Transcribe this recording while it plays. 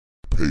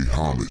pay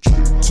homage.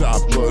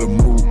 Top of the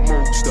move,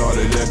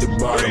 started at the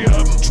bottom.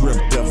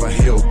 Dreamt of a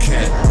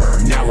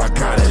Hellcat, now I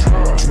got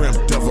it.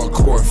 Dreamt of a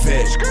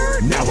Corvette,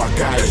 now I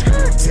got it.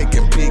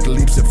 Taking big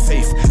leaps of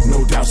faith,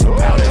 no doubts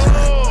about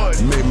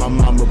it. Made my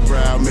mama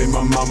proud, made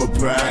my mama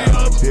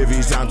proud.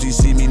 Every time she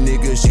see me,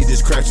 nigga, she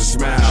just cracks a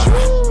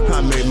smile.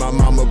 I made my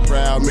mama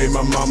proud, made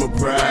my mama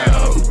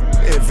proud.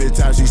 Every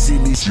time she see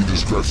me, She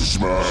just cracks a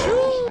smile.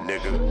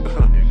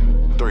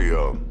 Nigga, 3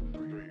 of them.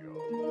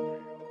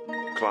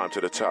 Climb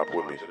to the top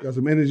with me. Got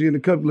some energy in the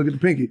cup. Look at the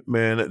pinky.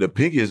 Man, the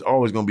pinky is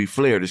always gonna be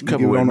flared. It's covered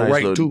get it with a on the nice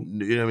right, little, too.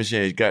 you know what I'm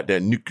saying? It's got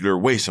that nuclear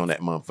waste on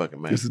that motherfucker,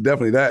 man. This is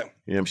definitely that.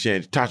 You know what I'm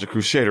saying? Tasha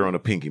Crusader on the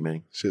pinky,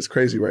 man. Shit's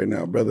crazy right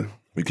now, brother.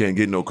 We can't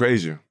get no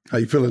crazier. How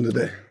you feeling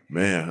today?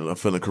 Man, I'm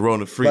feeling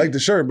corona-free. Like the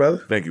shirt, brother.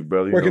 Thank you,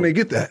 brother. Where can they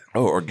get that?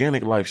 Oh,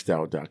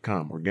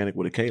 organiclifestyle.com. Organic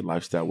with a K,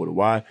 lifestyle with a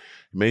Y.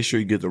 Make sure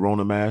you get the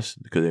Rona mask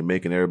because they're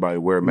making everybody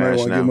wear a Might mask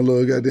want to now. give them a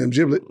little goddamn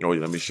giblet. Oh,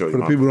 yeah, let me show you. For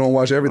the people who don't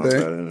watch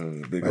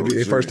everything. Big Maybe old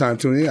their first time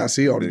tuning in. I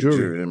see all the Big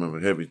jewelry. Remember,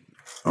 heavy.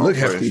 Look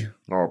praise, hefty.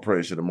 All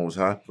praise to the Most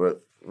High.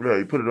 But yeah,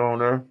 you put it on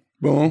there.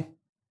 Boom.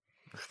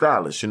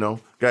 Stylish, you know.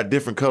 Got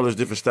different colors,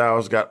 different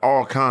styles. Got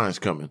all kinds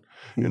coming.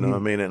 You know what I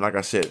mean? And like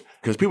I said,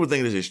 because people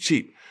think this is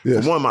cheap.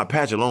 Yes. For one, my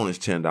patch alone is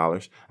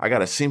 $10. I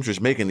got a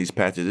seamstress making these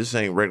patches. This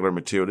ain't regular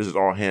material. This is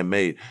all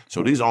handmade.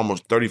 So these are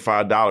almost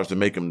 $35 to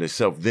make them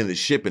themselves. Then the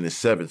shipping is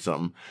 $7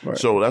 something. Right.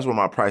 So that's what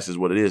my price is,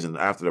 what it is. And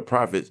after the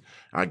profits,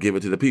 I give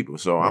it to the people.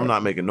 So I'm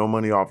not making no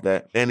money off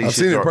that. And these I've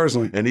seen shits it are,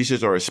 personally. And these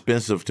shits are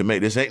expensive to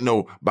make. This ain't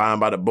no buying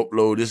by the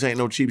boatload. This ain't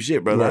no cheap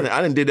shit, brother. Right.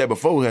 I didn't did that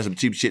before. Had some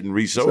cheap shit and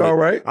resold It's it. all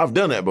right. I've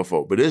done that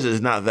before, but this is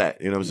not that.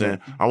 You know what I'm saying?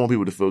 I want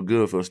people to feel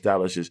good, feel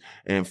stylish,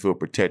 and feel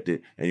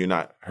protected, and you're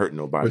not hurting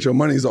nobody. But your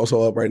money's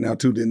also up right now,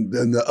 too, than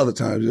the other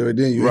times.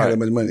 Then you had that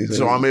much money.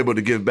 So I'm able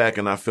to give back,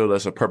 and I feel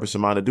that's a purpose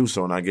of mine to do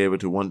so. And I gave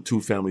it to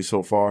 2 families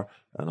so far,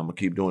 and I'm going to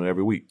keep doing it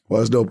every week.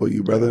 Well, it's dope of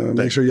you, brother.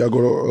 Make sure y'all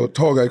go to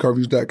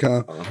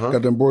tallguycarviews.com.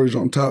 Got them embroideries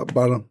on top,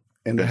 bottom,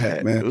 and the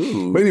hat, man.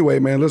 Ooh. But anyway,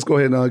 man, let's go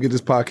ahead and get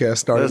this podcast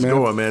started, Let's man.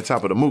 go, man.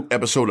 Top of the Mook,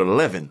 episode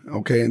 11.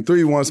 Okay, and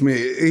 3 wants me.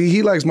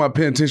 He likes my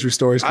penitentiary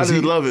stories. I 'cause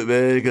just love it,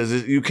 man,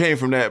 because you came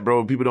from that,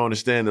 bro. People don't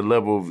understand the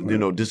level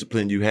of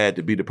discipline you had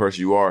to be the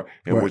person you are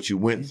and what you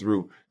went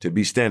through to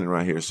be standing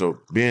right here. So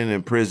being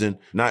in prison,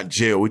 not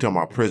jail. We talking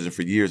about prison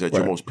for years at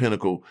your most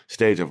pinnacle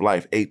stage of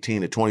life,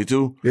 18 to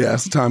 22. Yeah,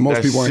 that's the time most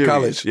That's people are in serious.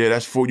 college. Yeah,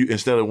 that's for you.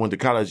 Instead of went to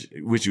college,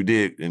 which you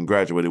did and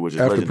graduated, which is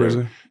After legendary.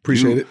 prison.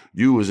 Appreciate it.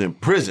 You was in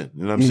prison.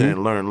 You know what I'm saying?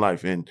 Learn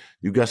life, and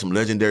you got some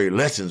legendary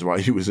lessons while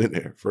you was in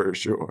there for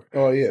sure.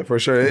 Oh, yeah, for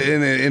sure.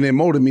 And it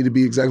molded me to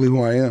be exactly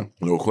who I am.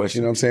 No question.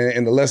 You know what I'm saying?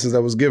 And the lessons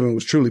that was given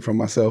was truly from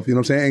myself. You know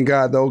what I'm saying? And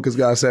God, though, because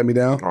God sat me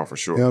down. Oh, for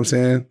sure. You know what I'm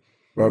saying?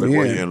 Brought me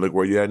in. Look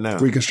where you at now.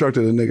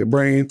 Reconstructed a nigga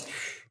brain,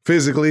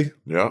 physically,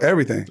 Yeah.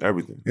 everything.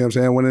 Everything. You know what I'm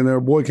saying? Went in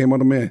there, boy came out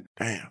the man.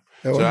 Damn. Yeah,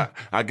 So well.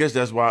 I guess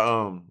that's why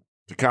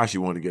Tekashi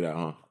wanted to get out,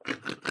 huh?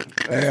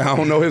 Hey, I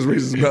don't know his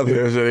reasons, brother.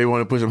 Yeah, so they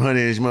want to put some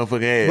honey in his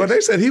motherfucking ass. But they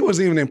said he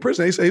wasn't even in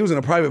prison. They said he was in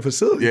a private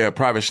facility. Yeah,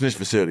 private snitch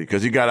facility,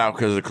 because he got out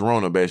because of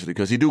corona, basically,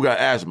 because he do got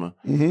asthma.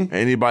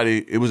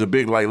 Anybody, it was a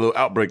big like little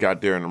outbreak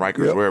out there in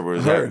Rikers, Yep, wherever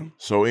it's I at. heard.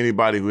 So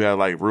anybody who had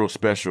like real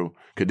special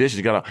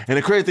conditions got out. And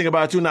the crazy thing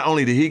about it too, not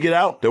only did he get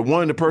out, that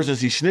one of the persons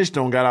he snitched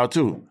on got out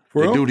too.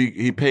 For the real? dude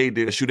he paid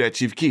to shoot at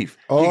Chief Keef.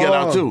 He got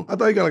out too. I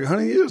thought he got like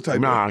 100 years type.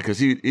 Nah, because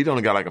he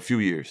only got like a few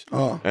years.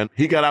 Oh. And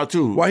he got out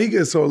too. Why he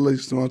get so late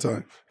one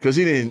time? Because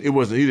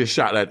he just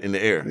shot that in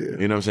the air. You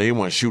know what I'm saying? He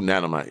wasn't shooting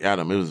at him like at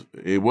him.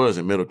 It was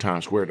in Middle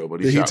Times Square though, but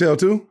Did he shot. tell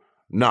too?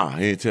 Nah,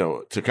 he didn't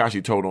tell.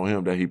 Tekashi told on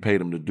him that he paid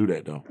him to do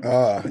that though.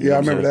 Yeah, I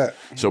remember that.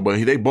 So,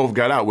 but they both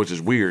got out, which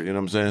is weird. You know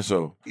what I'm saying?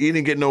 So he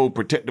didn't get no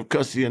protective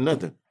custody or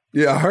nothing.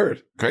 Yeah, I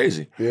heard.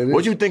 Crazy. Yeah, it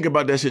What is. you think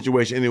about that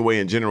situation anyway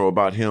in general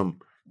about him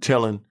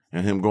telling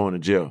and him going to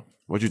jail?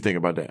 What you think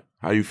about that?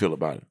 How you feel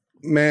about it?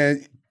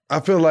 Man, I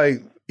feel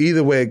like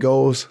either way it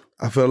goes,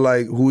 I feel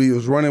like who he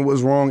was running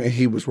was wrong and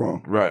he was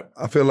wrong. Right.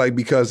 I feel like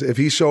because if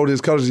he showed his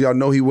colors, y'all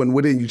know he wasn't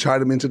with it, and you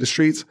tried him into the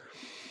streets,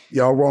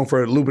 y'all wrong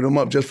for looping him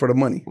up just for the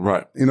money.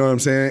 Right. You know what I'm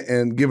saying?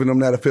 And giving them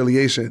that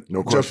affiliation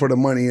No question. just for the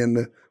money and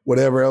the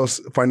whatever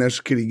else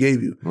financial kid he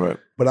gave you. Right.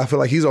 But I feel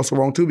like he's also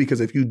wrong too, because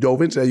if you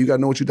dove into that, you got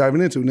to know what you're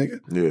diving into, nigga.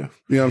 Yeah. You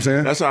know what I'm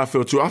saying? That's how I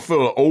feel too. I feel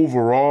the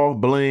overall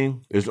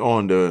blame is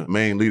on the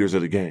main leaders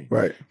of the gang.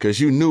 Right. Because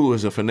you knew it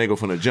was a finagle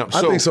from the jump.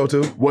 I think so,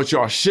 too. What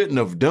y'all shouldn't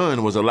have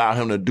done was allow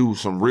him to do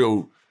some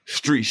real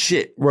street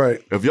shit.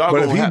 Right. If y'all but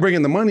gonna if he have-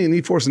 bringing the money and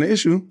he forcing the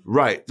issue,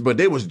 Right. But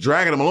they was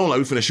dragging him along like,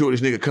 we finna shoot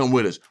this nigga, come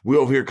with us. We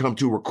over here come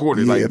to record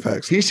it. Yeah, Like,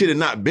 facts. he should have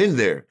not been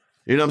there.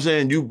 You know what I'm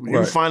saying? You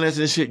Right.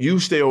 financing this shit, you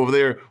stay over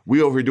there,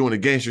 we over here doing the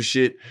gangster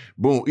shit.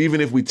 Boom. Even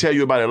if we tell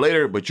you about it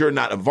later, but you're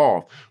not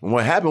involved. And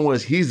what happened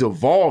was he's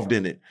involved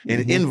in it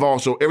and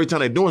involved. So every time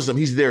they're doing something,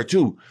 he's there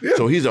too. Yeah.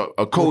 So he's a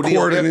Cody.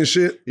 recording and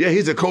shit. Yeah,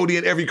 he's a Cody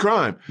in every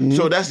crime.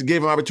 So that's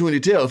gave him opportunity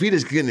to tell. If he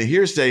just getting the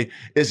hearsay,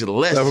 it's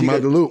less Left him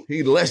out the loop.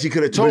 less he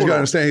could have But told you got to him.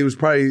 understand, he was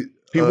probably...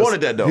 He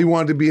wanted that, though. He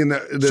wanted to be in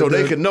the So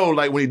they could know,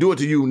 like, when he do it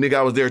to you, nigga,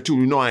 I was there too.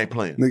 You know I ain't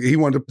playing. Nigga, he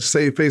wanted to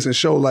save face and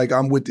show like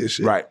I'm with this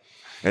shit. Right.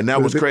 And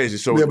that was crazy.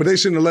 So yeah, but they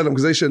shouldn't have let him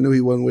because they should have knew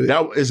he wasn't with it.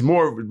 that is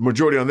more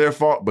majority on their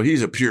fault, but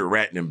he's a pure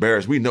rat and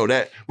embarrassed. We know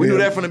that. We knew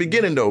that from the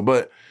beginning though,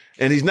 but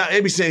and he's not, they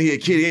be saying he a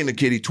kid, he ain't a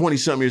kid, he's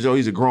 20-something years old,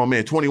 he's a grown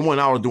man. 21,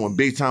 I was doing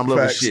big time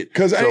level shit.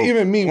 Because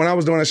even me, when I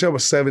was doing that shit, I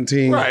was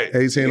 17,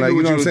 18, like,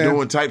 you know what I'm saying?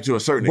 Doing type to a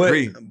certain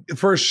degree.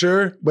 For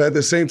sure, but at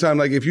the same time,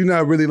 like, if you're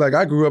not really, like,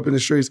 I grew up in the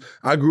streets,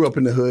 I grew up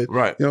in the hood.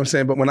 Right. You know what I'm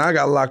saying? But when I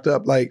got locked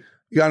up, like,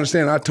 you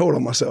understand, I told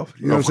on myself.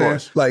 You know what I'm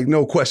saying? Like,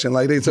 no question.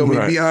 Like, they told me,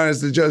 be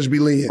honest, the judge be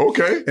lenient.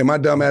 Okay. And my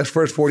dumb ass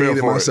first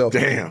 48 myself.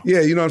 Damn.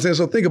 Yeah, you know what I'm saying?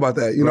 So think about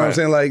that. You know what I'm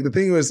saying? Like, the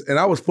thing was, and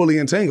I was fully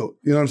entangled.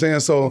 You know what I'm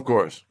saying? So, of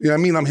course. You know what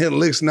I mean? I'm hitting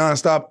licks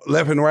nonstop,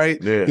 left and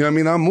right. Yeah. You know what I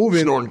mean? I'm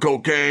moving. Snorting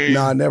cocaine.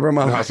 Nah, never in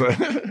my life.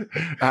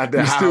 I had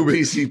the high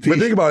PCP. But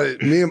think about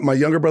it. Me and my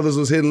younger brothers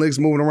was hitting licks,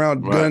 moving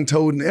around,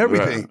 gun-toting,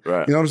 everything.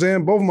 Right. You know what I'm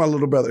saying? Both of my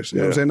little brothers. You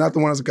know what I'm saying? Not the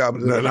one that's a cop,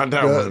 but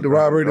the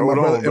Robert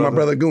and my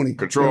brother Goonie.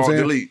 Control, you know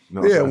delete.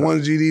 No, yeah,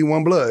 one GD,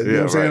 one blood. You know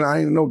what I'm saying? I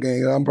ain't no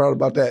gang. I'm proud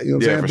about that. You know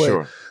what I'm saying? For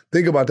sure.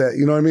 Think about that.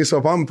 You know what I mean? So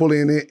if I'm fully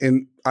in it,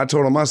 and I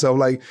told him myself,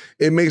 like,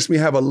 it makes me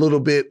have a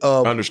little bit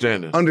of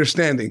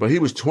understanding. But he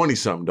was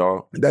 20-something,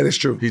 dog. That is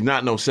true. He's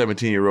not no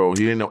 17-year-old.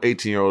 He ain't no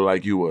 18-year-old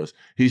like you was.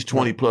 He's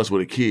 20 plus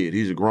with a kid.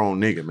 He's a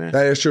grown nigga, man.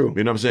 That is true.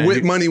 You know what I'm saying?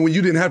 With money when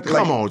you didn't have to.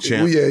 Come on,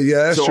 champ. Yeah,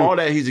 that's so true. So all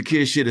that he's a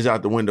kid shit is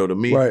out the window to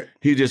me. Right.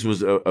 He just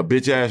was a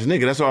bitch ass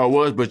nigga. That's all it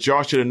was. But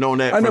y'all should have known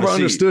that. I never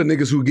understood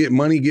niggas who get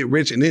money, get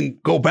rich, and then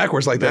go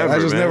backwards like that. I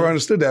just never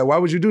understood that. Why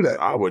would you do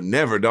that? I would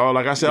never, dog.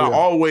 Like I said, I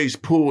always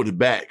pulled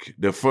back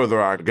the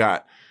further I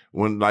got.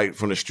 When like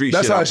from the street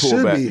that's shit, how I it pulled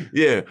should back. be.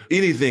 Yeah,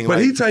 anything. But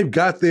like, he type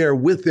got there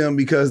with them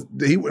because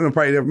he wouldn't have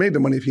probably ever made the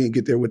money if he didn't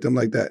get there with them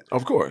like that.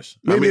 Of course.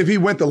 Maybe if he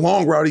went the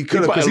long route, he could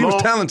have because he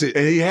was talented.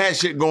 And he had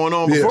shit going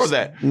on before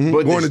that. Mm-hmm.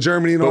 But going to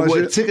Germany and all that shit.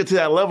 But what took it to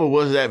that level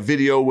was that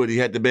video where he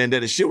had the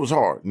bandana. Shit was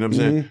hard. You know what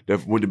I'm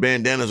saying? With the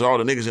bandanas, all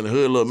the niggas in the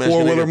hood, little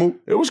Mexican niggas.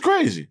 It was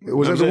crazy.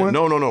 Was that the one?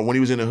 No. When he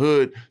was in the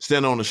hood,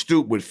 standing on the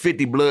stoop with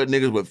 50 blood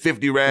niggas with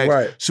 50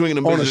 rags, swinging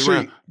them bitches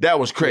around. That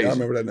was crazy. Yeah, I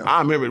remember that now.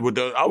 I remember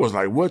it I was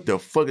like, what the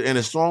fuck? And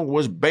the song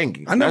was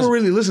banging. I never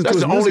really listened to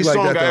his music like that. That's the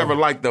only song I ever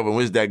liked of him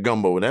was that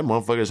Gumbo. And that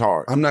motherfucker is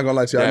hard. I'm not going to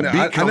lie to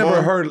you. I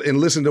never heard and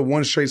listened to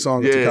one straight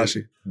song of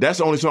Tekashi. That's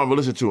the only song I ever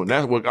listened to. And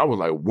that's what I was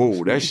like,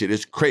 whoa, that shit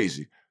is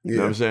crazy. You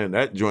know what I'm saying?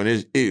 That joint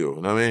is ill. You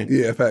know what I mean?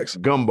 Yeah, facts.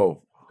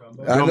 Gumbo.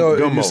 I know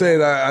you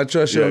said I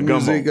trust your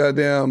music,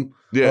 goddamn.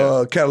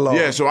 Catalog.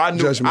 Yeah, so I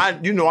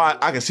knew,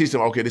 I can see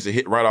some, okay, this is a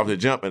hit right off the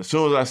jump. And as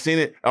soon as I seen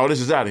it,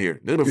 this is out of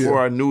here. This before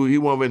I knew he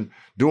wasn't even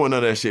doing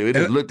none of that shit. It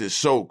just looked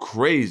so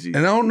crazy.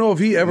 And I don't know if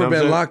he ever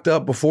been locked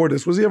up before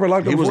this. Was he ever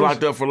locked up before He was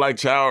locked up for like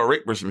child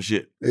rape or some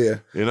shit. Yeah.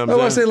 You know what I'm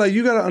saying? I say, like,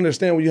 you got to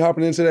understand when you're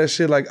hopping into that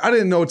shit. Like, I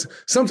didn't know.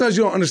 Sometimes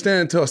you don't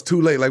understand until it's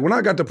too late. Like, when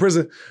I got to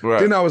prison,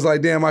 then I was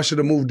like, damn, I should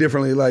have moved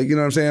differently. Like, you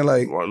know what I'm saying?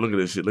 Like, well, look at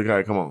this shit. Look how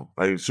it come on.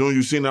 Like, as soon as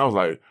you seen it, I was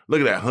like, look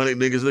at that 100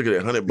 niggas. Look at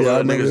that 100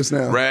 blood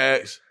niggas.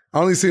 Rags. I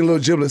only seen little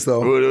giblets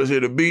though.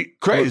 The beat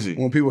crazy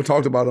when people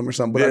talked about them or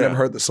something, but I never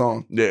heard the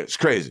song. Yeah, it's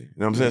crazy. You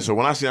know what I'm saying? So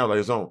when I see it, I was like,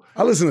 it's on.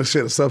 I listen to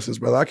shit of substance,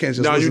 brother. I can't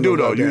just. No, listen you do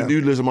to though.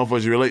 You listen to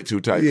motherfuckers you relate to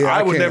type. Yeah,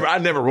 I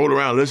never rolled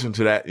around and listened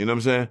to that. You know what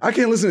I'm saying? I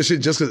can't listen to shit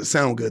just because it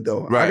sounds good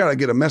though. Right. I gotta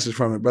get a message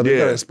from it, brother. You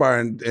gotta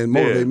inspire and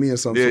motivate me in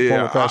some form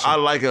of fashion.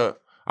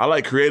 I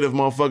like creative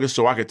motherfuckers,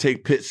 so I could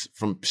take bits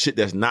from shit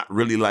that's not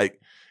really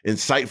like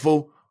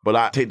insightful. But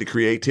I take the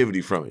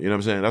creativity from it. You know what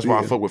I'm saying? That's why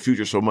I fuck with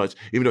Future so much.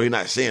 Even though he's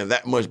not saying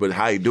that much, but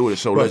how he do it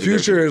is so legendary.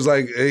 But Future is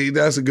like,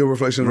 that's a good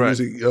reflection of the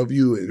music of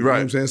you. You know what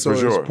I'm saying? So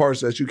there's parts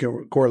that you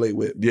can correlate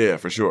with. Yeah,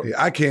 for sure.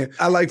 Yeah, I can't.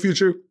 I like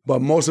Future,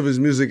 but most of his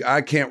music,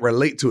 I can't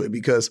relate to it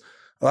because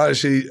a lot of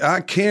shit,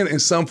 I can in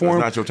some form.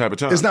 It's not your type of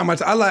time. It's not my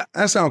type.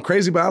 That sound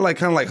crazy, but I like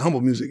kind of like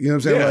humble music. You know what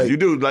I'm saying? Yeah, like, you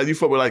do. Like, you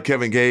fuck with like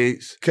Kevin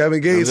Gates. You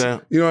know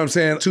what I'm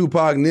saying?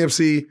 Tupac,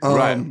 Nipsey.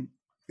 Right.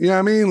 You know what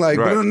I mean? Like,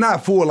 but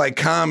not full like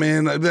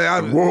Common. Not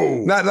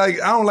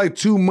like, I don't like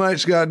too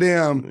much,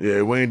 goddamn.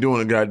 Yeah, we ain't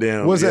doing a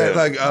goddamn. What's that?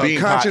 Like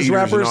conscious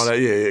rappers? And all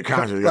that. Yeah,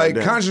 conscious. Like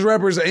conscious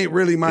rappers ain't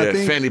really my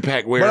thing. Fanny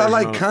pack wearers. But I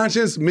like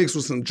conscience mixed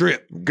with some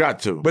drip.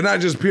 Got to. But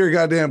not just pure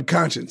goddamn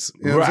conscience.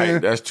 You know what I'm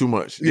saying? That's too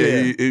much. Yeah,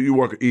 you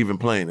work even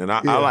plane. And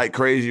I like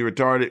crazy,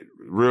 retarded,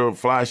 real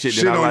fly shit.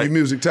 Shit on your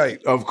music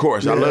tight. Of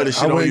course. I love this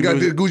shit on your music. I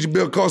went and got this Gucci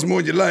belt cost more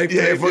in your life.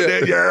 Yeah, for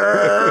that.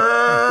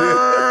 Yeah.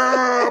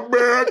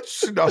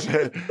 Bitch. You know what I'm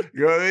saying?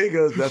 You know what I mean?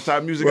 Because that's the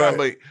type of music I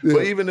make. Yeah.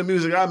 But even the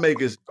music I make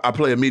is, I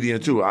play a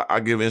median too. I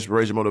give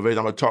inspiration, motivation.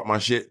 I'm going to talk my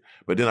shit,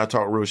 but then I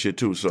talk real shit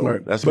too. So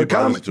that's what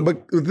I listen to.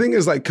 But the thing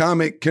is, like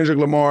Comic, Kendrick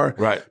Lamar,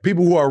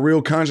 people who are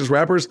real conscious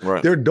rappers,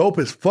 they're dope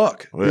as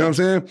fuck. You know what I'm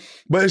saying?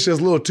 But it's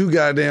just a little too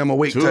goddamn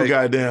awake type. Too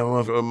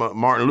goddamn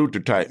Martin Luther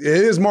type. It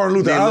is Martin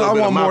Luther. I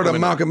want more of the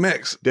Malcolm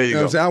X. There you know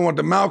go. What I'm saying? I want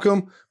the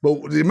Malcolm,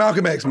 but the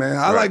Malcolm X, man.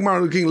 I like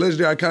Martin Luther King,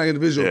 legendary, iconic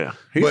individual. Yeah.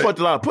 He fucked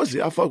a lot of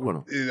pussy. I fuck with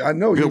him. I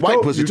know. Good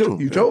white pussy too.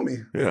 You told me.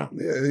 Yeah.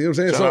 You know what I'm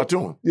saying? Shout out to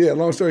him. Yeah,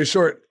 long story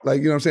short, like,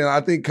 you know what I'm saying?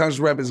 I think conscious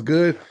rap is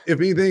good. If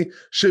anything,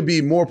 should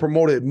be more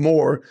promoted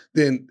more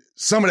than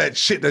some of that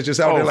shit that's just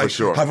out there, like,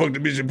 sure. I fucked the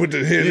bitch and put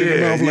the head in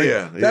the mouth.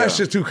 Like, that's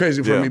just too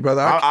crazy for me,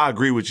 brother. I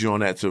agree with you on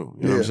that too.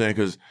 You know what I'm saying?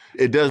 Because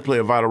it does play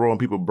a vital role in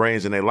people's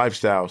brains and their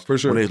lifestyles. For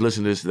sure. When they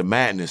listen to this, the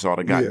madness all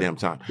the goddamn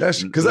time.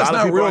 Because that's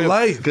not real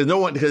life.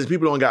 Because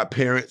people don't got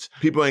parents.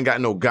 People ain't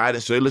got no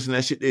guidance. So they listen to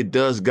that shit. It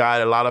does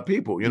guide a lot of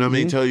people. You know what I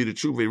mean? Tell you the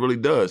truth. It really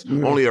does.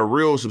 Only a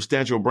real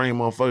substantial brain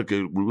motherfucker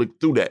could look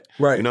through that.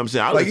 Right. You know what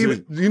I'm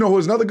saying? You know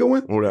who's another good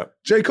one? What up?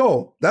 J.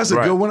 Cole. That's a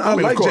good one. I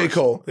like J.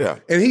 Cole. Yeah.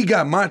 And he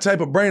got my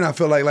type of brain, I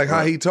feel like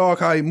how he talk,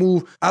 how he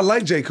move. I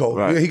like J. Cole.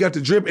 Right. He got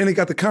the drip and he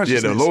got the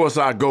consciousness. Yeah, the lowest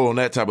I go on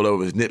that type of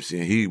level is Nipsey,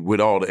 and he with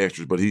all the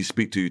extras, but he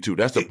speak to you too.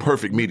 That's the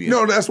perfect medium.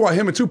 No, that's why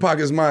him and Tupac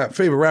is my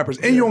favorite rappers.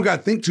 And you don't got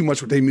to think too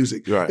much with their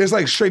music. Right. It's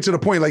like straight to the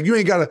point. Like you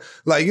ain't got to,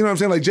 like, you know what I'm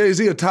saying? Like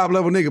Jay-Z a top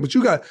level nigga, but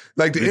you got,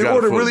 like, in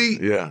order to really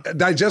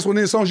digest one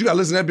of his songs, you got to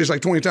listen to that bitch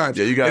like 20 times.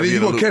 Yeah, you got to. And then you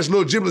going to catch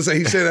little giblets that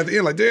he said at the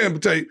end, like, damn,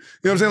 but you know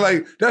what I'm saying?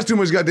 Like, that's too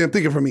much goddamn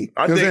thinking for me.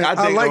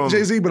 I like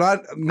Jay-Z,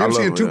 but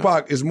Nipsey and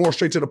Tupac is more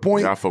straight to the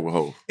point. I fuck with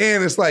Hov.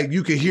 And it's like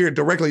you can hear it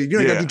directly. You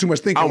ain't got to do too much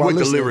thinking. I'm with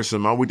the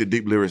lyricism. I'm with the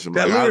deep lyricism.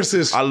 That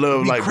lyricist. I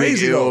love like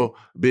crazy, Big L.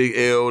 Big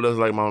L. That's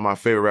like one of my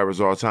favorite rappers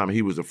of all time.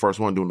 He was the first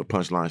one doing the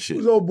punchline shit.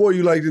 Who's the old boy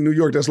you liked in New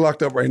York that's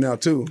locked up right now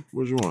too?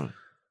 Which one?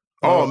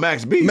 Oh,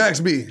 Max B. Max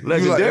B.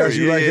 Legendary.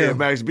 You like him.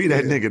 Max B,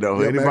 that nigga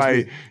though.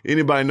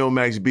 Anybody know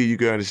Max B, you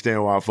can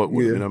understand why I fuck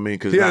with him. You know what I mean?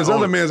 Because his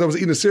other man's I was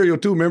eating cereal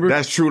too, remember?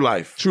 That's True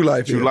Life. True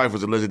Life. True Life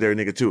was a legendary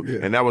nigga too. Yeah.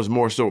 And that was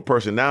more so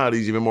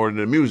personalities even more than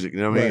the music. You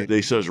know what I mean?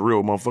 They such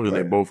real motherfuckers.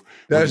 They both.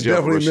 That's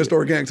definitely Mr.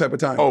 Organic type of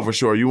time. Oh, for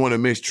sure. You want to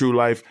mix True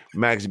Life,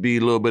 Max B, a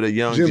little bit of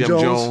young Jim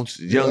Jones.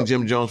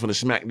 Jim Jones from the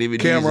Smack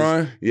DVDs.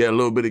 Cameron. Yeah, a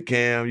little bit of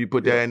Cam. You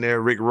put that in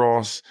there. Rick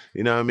Ross.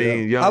 You know what I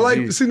mean? Yeah. I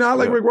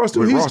like Rick Ross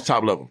too. Rick Ross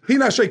top level. He's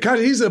not straight conscious.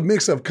 He's a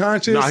mix of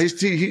conscious. No, he's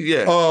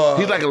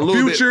like a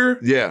little Future,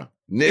 bit. Yeah.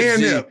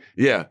 Nipsey,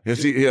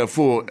 yeah,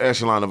 full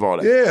echelon of all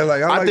that. Yeah,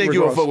 like I think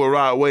you'll fuck with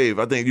Rod Wave.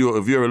 I think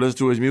if you ever listen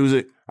to his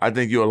music, I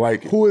think you'll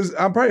like it.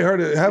 I probably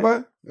heard it. Have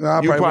I?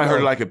 No, you probably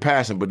heard it like a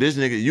passing, but this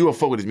nigga, you'll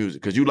fuck with his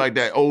music because you like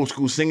that old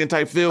school singing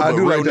type feel, but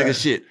real like nigga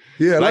shit.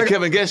 Yeah, like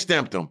Kevin Gates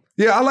stamped him.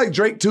 Yeah, I like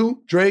Drake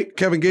too. Drake,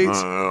 Kevin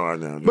Gates.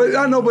 But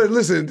I know, but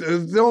listen,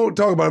 don't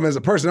talk about him as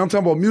a person. I'm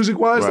talking about music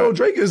wise. Though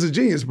Drake is a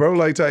genius, bro.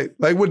 Like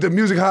with the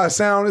music, how it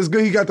sound is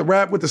good. He got the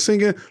rap with the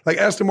singing, like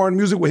Aston Martin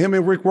music with him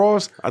and Rick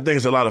Ross. I think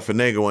it's a lot of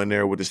finagle in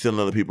there with the stealing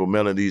other people's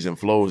melodies and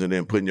flows and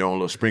then putting your own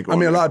little sprinkle. I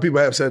mean, a lot of people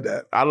have said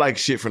that. I like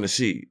shit from the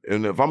seed,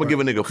 and if I'm gonna give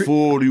a nigga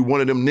full, you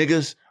one of them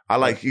niggas. I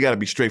like you got to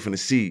be straight from the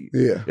seed.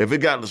 Yeah. If it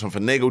got some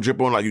finagle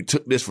drip on, like you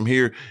took this from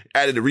here,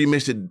 added the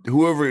remix to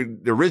whoever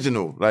the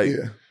original, like.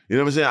 Yeah. You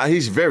know what I'm saying?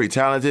 He's very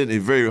talented.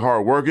 He's very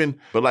hardworking,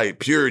 but like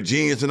pure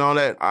genius and all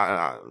that.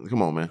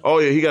 Come on, man. Oh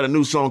yeah, he got a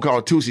new song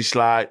called Tootsie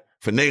Slide.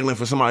 Finagling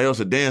for somebody else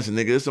to dance,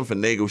 nigga. It's some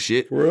finagle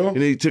shit. For real? And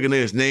he took a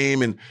nigga's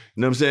name and, you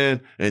know what I'm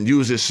saying, and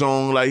used his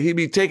song. Like, he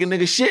be taking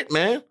nigga shit,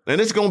 man.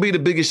 And it's gonna be the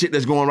biggest shit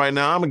that's going right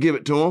now. I'm gonna give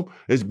it to him.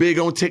 It's big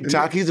on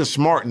TikTok. He's a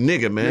smart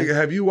nigga, man. Nigga,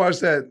 have you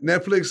watched that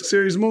Netflix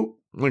series, Mook?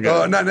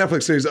 Not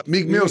Netflix series,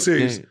 Meek Mill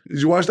series. Did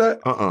you watch that?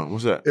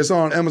 What's that? It's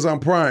on Amazon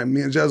Prime. Me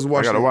and Jazz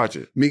watched it. I gotta watch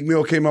it. Meek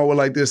Mill came out with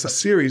like this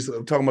series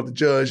talking about the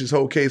judge, his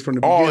whole case from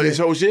the beginning. Oh, his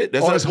whole shit?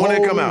 That's when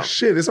it come out?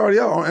 Shit, it's already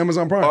out on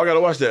Amazon Prime. Oh, I gotta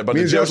watch that. But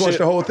me and Jazz watched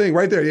the whole thing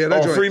right there. Yeah,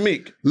 that joint. Free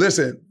Meek.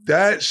 Listen,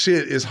 that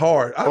shit is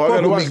hard. I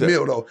fuck with Meek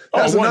Mill though.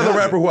 That's another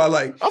rapper who I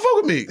like. I fuck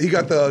with Meek. He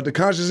got the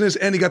consciousness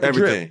and he got the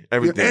drip.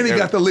 Everything. And he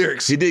got the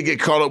lyrics. He did get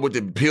caught up with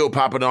the pill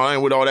popping on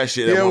and with all that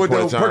shit. Yeah, with the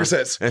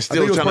Percocets. And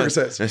still trying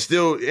to, and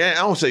still, I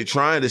don't say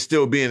trying, to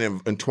still being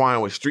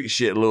entwined with street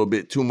shit a little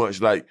bit too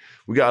much. Like,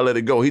 we gotta let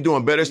it go. He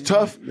doing better. It's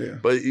tough,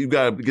 but you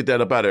gotta get that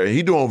up out of there.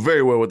 He doing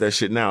very well with that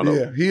shit now, though.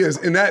 Yeah, he is.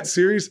 And that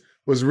series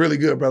was really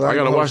good, brother. I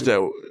gotta watch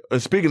that.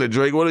 Speaking of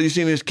Drake, what have you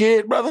seen his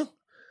kid, brother?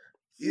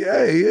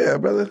 Yeah,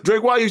 brother.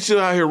 Drake, why you still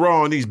out here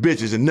raw on these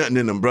bitches and nothing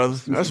in them, brother?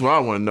 That's what I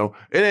want to know.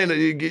 It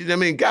ain't, I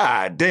mean,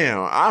 god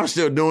damn. I'm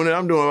still doing it.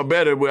 I'm doing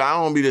better, but I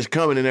don't be just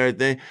coming and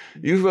everything.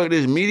 You fuck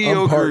this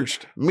mediocre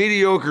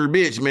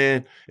bitch,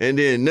 man, and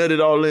then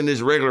nutted all in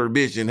this regular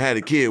bitch and had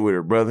a kid with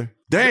her, brother.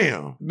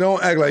 Damn.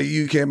 Don't act like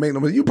you can't make no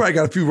money. You probably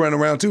got a few running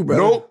around too,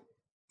 brother. Nope.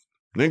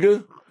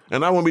 Nigga.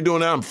 And I won't be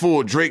doing that. I'm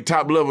full Drake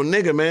top level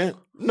nigga, man.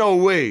 No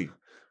way.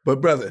 But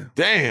brother,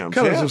 damn,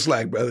 cut us some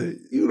slack, brother.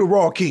 You the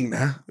raw king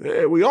now.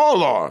 Yeah, we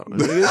all are.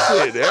 This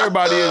shit.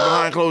 Everybody is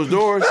behind closed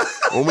doors.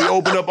 When we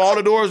open up all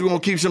the doors, we're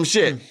gonna keep some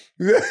shit.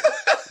 You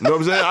know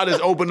what I'm saying? I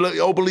just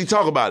openly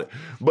talk about it.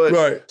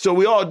 But so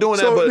we all doing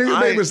that. But niggas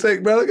make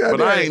mistake,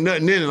 brother. I ain't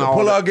nothing in it. The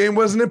pull-out game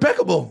wasn't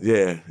impeccable.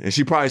 Yeah, and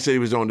she probably said he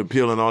was on the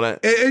pill and all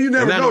that. And you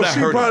never know.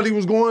 She probably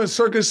was going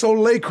Circus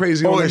Soleil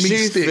crazy on that meat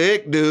she's stick.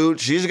 Thick, dude.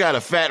 She's got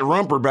a fat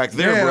rumper back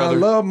there, man, brother. I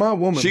love my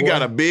woman. She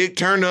got a big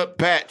turn-up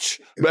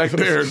patch back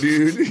there,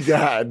 dude.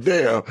 God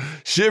damn.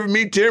 Shiver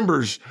me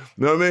timbers.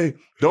 You know what I mean?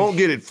 Don't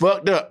get it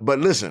fucked up. But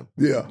listen.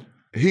 Yeah.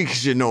 He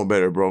should know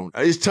better, bro.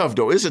 It's tough,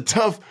 though. It's a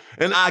tough,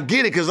 and I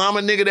get it, because I'm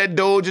a nigga that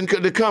Doge and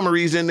the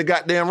Cummeries and the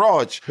goddamn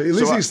Raj. At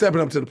least he's stepping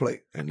up to the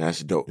plate. And that's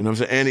dope. You know what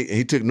I'm saying? And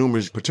he took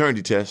numerous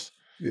paternity tests,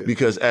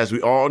 because as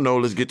we all know,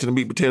 let's get to the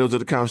meat potatoes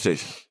of the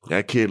conversation.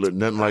 That kid looked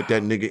nothing like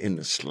that nigga in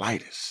the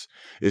slightest.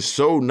 is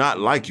so not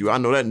like you. I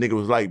know that nigga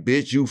was like,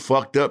 bitch, you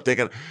fucked up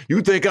thinking,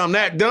 you think I'm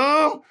that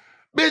dumb?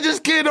 Bitch, this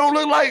kid don't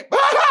look like,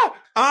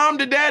 I'm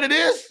the dad of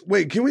this.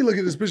 Wait, can we look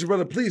at this picture,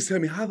 brother? Please tell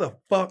me how the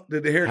fuck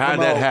did the hair come out? How'd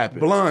that happen?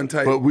 Blonde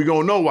type. But we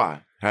gonna know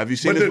why. Have you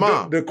seen his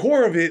mom? The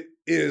core of it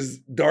is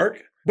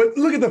dark. But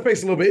look at the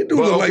face a little bit. It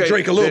do look like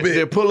Drake a little bit.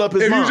 They pull up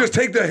his mom. If you just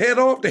take the head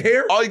off, the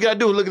hair. All you gotta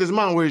do is look at his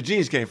mom, where his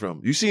genes came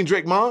from. You seen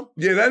Drake's mom?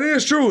 Yeah, that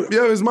is true.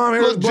 Yeah, his mom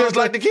hair look just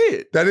like the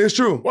kid. That is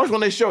true. Watch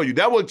when they show you.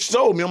 That what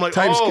showed me. I'm like,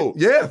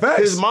 yeah, facts.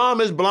 His mom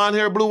is blonde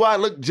hair, blue eye,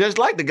 look just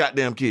like the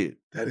goddamn kid.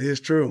 That is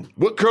true.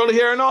 With curly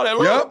hair and all that.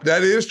 Look. Yep,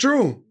 that is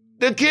true.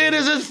 The kid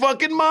is his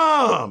fucking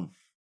mom.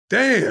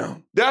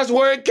 Damn. That's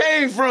where it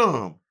came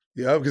from.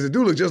 Yeah, because it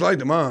do look just like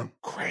the mom.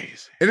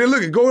 Crazy. And then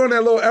look, go on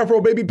that little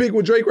Afro baby pic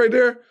with Drake right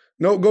there.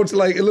 No, go to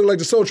like, it looked like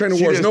the Soul Train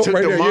Awards. No,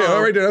 right there. Mom. Yeah,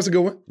 right there. That's a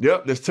good one.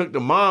 Yep, just took the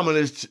mom and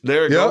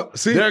there it go.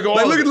 See, there go.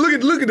 Like,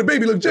 look at the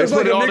baby. Look just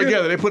like him. They put it all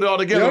together. They put it all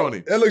together on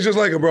him. That looks just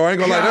like him, bro. I ain't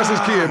gonna lie. That's his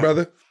kid,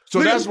 brother.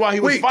 So that's why he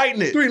was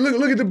fighting it.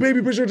 Look at the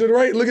baby picture to the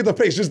right. Look at the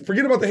face. Just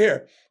forget about the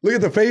hair. Look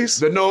at the face.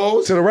 The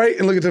nose. To the right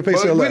and look at the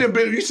face to the left.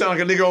 You sound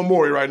like a nigga on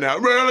Maury right now.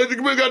 Man, the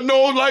nigga got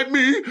nose like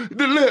me,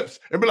 the lips.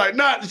 And be like,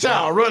 not the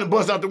child. Run and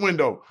bust out the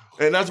window.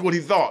 And that's what he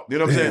thought. You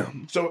know what I'm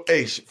saying? So,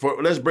 hey,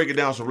 let's break it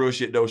down some real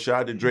shit, though.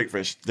 Shout out to Drake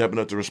for stepping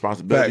up to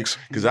responsibility.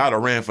 Because I'd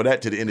have ran for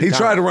that to the end of time. He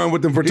tried to run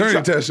with them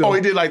fraternity tests. Oh,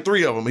 he did like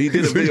 3 of them. He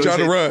did a video. He tried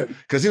to run.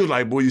 Because he was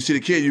like, boy, you see the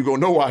kid, you gonna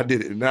know why I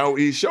did it. And now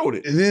he showed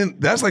it. And then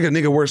that's like a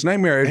nigga worst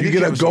nightmare. If you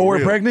get a goer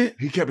pregnant.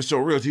 He kept it so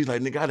real. He's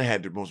like, nigga, I done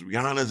had the most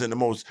Rihanna's and the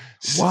most.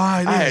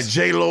 Why? I had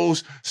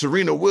J-Lo's,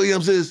 Serena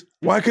Williams's.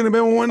 Why couldn't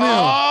have been one of them?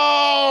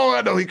 Oh,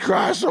 I know he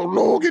cried so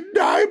long and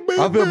died, man.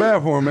 I feel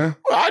bad for him, man.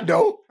 Well, I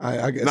don't.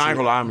 I guess. Nah, I ain't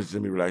gonna lie, I'm just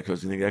gonna be relaxed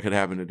because nigga, that could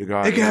happen to the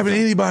guy. It could happen to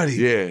anybody.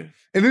 Yeah.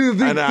 And then the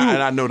thing, and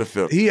I know the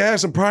feeling. He had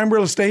some prime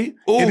real estate,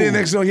 and then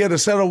next thing he had to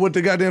settle with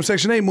the goddamn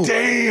Section 8 move.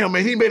 Damn,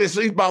 man, he made it.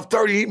 He's about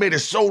 30. He made it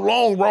so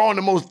long, raw, and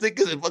the most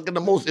thickest, and fucking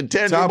the most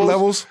intangible. Top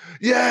levels.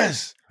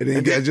 Yes. And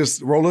then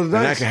just roll of the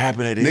dice. That could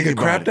happen at anybody. Nigga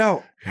crapped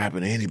out.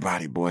 Happen to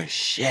anybody, boy.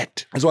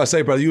 Shit. That's why I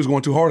say, brother, you was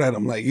going too hard at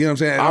him. Like, you know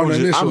what I'm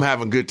saying? I'm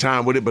having a good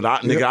time with it, but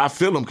nigga, I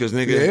feel him because,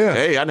 nigga,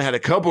 hey, I done had a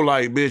couple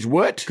like, bitch,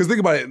 what? Because think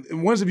about it.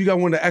 Once if you got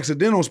one of the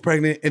accidentals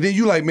pregnant, and then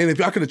you like, man,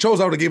 if I could have chose,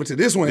 I would have given it to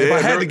this one. If I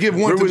had to give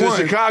one to one. We was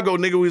in Chicago,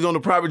 nigga, we was on the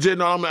private jet,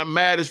 and I'm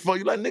mad as fuck.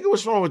 You like, nigga,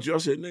 what's wrong with you? I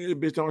said, nigga,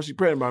 this bitch don't she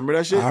pregnant. Remember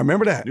that shit? I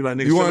remember that. You like,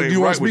 nigga, you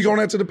want to speak on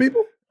that to the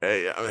people?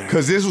 Hey,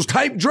 because this was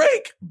type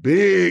Drake.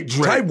 Big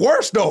Drake. Type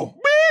worse, though.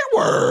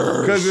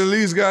 Worse. Because at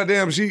least,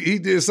 goddamn, he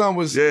did something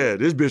was. Yeah,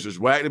 this bitch was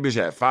whack. This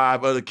bitch had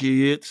 5 other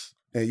kids.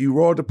 And you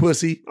rolled the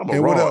pussy.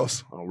 And what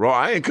else? I'm raw.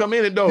 I ain't come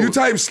in it though. You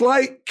type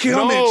slight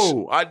killage.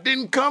 No, I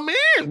didn't come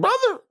in,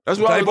 brother. That's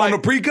what I was on the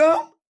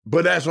pre-cum?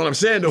 But that's what I'm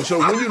saying though. So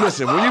when you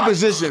listen,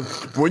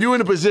 when you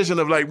in a position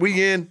of like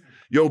we in,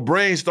 your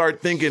brain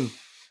start thinking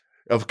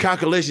of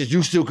calculations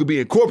you still could be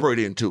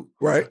incorporated into.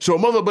 Right. So a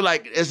mother be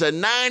like, it's a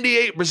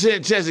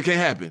 98% chance it can't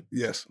happen.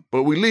 Yes.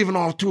 But we leaving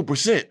off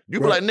 2%. You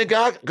be like,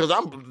 nigga, because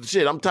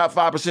I'm top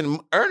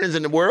 5% earnings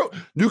in the world.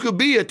 You could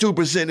be at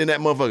 2% in that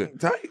motherfucker.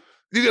 Tight.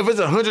 If it's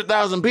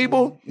 100,000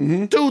 people,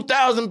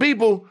 2,000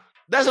 people,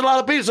 that's a lot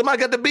of people. Somebody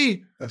got to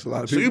be. That's a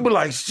lot of people. So you be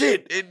like,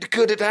 shit,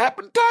 could it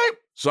happen type?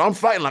 So I'm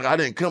fighting like I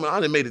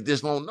didn't make it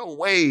this long. No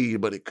way,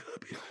 but it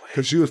could be a way.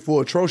 Because she was full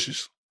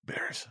atrocious.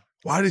 Embarrassing.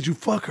 Why did you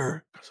fuck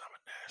her? Because I'm a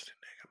nasty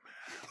nigga,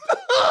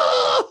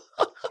 man.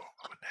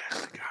 I'm a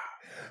nasty guy.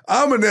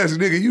 I'm a nasty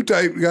nigga. You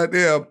type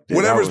goddamn,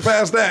 whatever's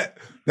past that,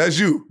 that's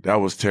you.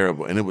 That was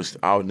terrible. And it was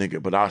our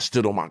nigga, but I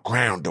stood on my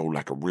ground though,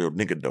 like a real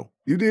nigga though.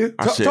 You did?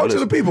 Talk to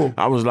the people.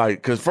 I was like,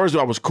 because first of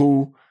all, I was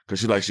cool, because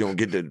she don't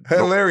get the...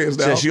 Hilarious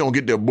now. She don't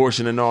get the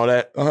abortion and all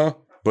that. Uh-huh.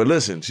 But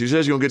listen, she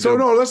says she don't get So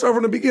no, let's start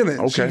from the beginning.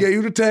 Okay. She gave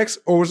you the text,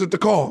 or was it the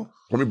call?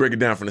 Let me break it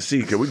down from the C,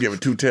 because we're giving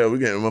 2 tails. We're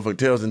getting motherfucking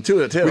tails and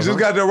 2 tails. We just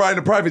got there riding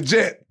a private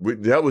jet.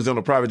 That was on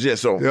a private jet.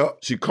 So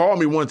she called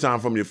me one time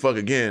from your fuck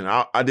again.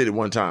 I did it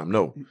one time,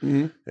 no.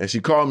 Mm-hmm. And she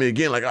called me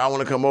again, like, I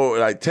want to come over.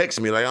 Like,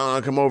 text me, like, I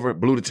want to come over.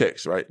 Blew the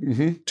text, right?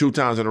 Mm-hmm. 2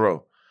 times in a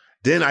row.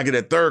 Then I get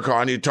a third call.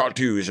 I need to talk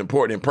to you. It's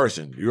important in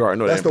person. You already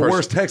know that's that in the person.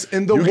 worst text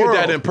in the world. You get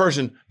that in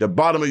person, the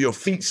bottom of your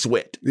feet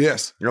sweat.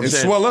 Yes. You know what I'm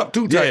saying? Swell up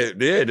too tight.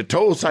 Yeah, the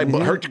toes tight,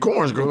 but hurt your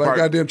corns. Like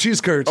goddamn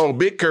cheese curds. Oh,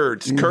 big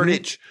curds,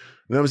 curtage.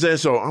 You know what I'm saying?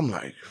 So I'm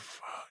like,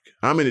 fuck.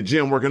 I'm in the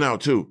gym working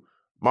out too.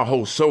 My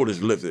whole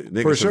shoulder's lifted.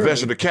 Nigga,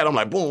 Sylvester the cat. I'm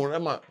like,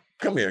 boom,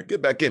 come here,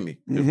 get back in me.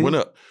 It went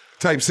up.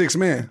 Type 6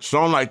 man. So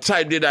I'm like,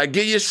 type, did I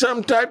give you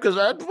something type? Because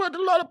I put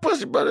a lot of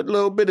pussy, but a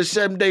little bit of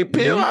 7-day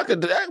pill. I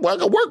could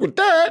work with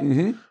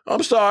that.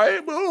 I'm sorry.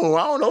 Boom,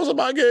 I don't know,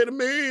 somebody gave it to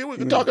me. We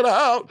can talk it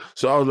out.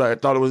 So I was like, I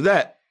thought it was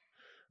that.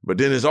 But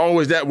then there's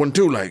always that one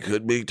too, like,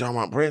 could be talking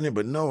about pregnant,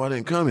 but no, I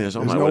didn't come here. So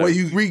I'm There's like, no way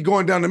you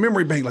going down the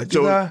memory bank like,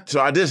 so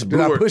I just blew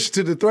did her. I push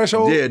to the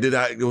threshold? Yeah,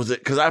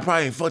 because I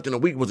probably ain't fucked in a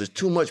week. Was it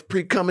too much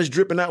pre-cummings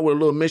dripping out with a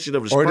little mixture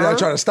of the Or sperm? did I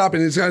try to stop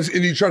it and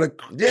you try to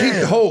keep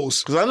the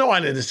holes? Because I know I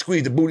need to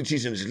squeeze the booty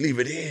cheeks and just leave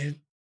it in.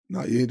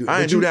 No, you didn't do that. I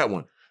didn't do that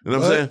one. You know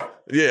what I'm saying?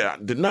 Yeah,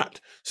 I did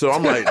not. So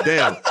I'm like,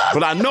 damn.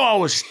 But I know I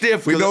was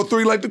stiff. We know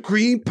 3 like the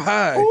cream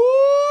pie.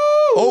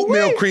 Ooh,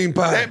 Oatmeal cream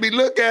pie. Let me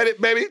look at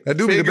it, baby. That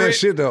do be the best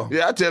shit, though.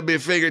 Yeah, I tell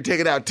Big Finger, take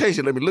it out, taste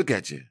it, let me look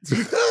at you.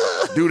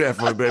 Do that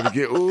for me, baby.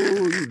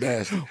 You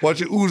nasty.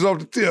 Watch it ooze off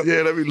the tip.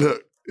 Yeah, let me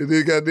look. And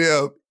then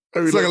goddamn,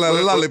 sucking like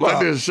a lollipop. Like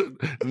this,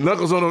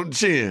 knuckles on the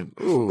chin.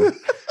 Ooh.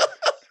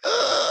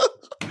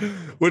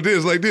 With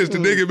this, like this, the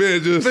nigga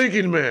man just...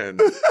 Thinking man.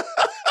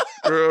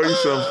 Girl, you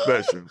something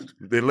special.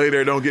 Then lay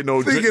there, don't get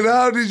no... Thinking,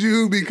 how did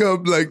you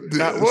become like this?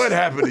 Now, what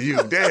happened to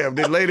you? Damn,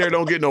 then lay there,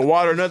 don't get no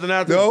water or nothing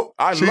out there? No.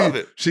 I love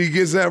it. She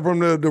gets that from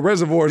the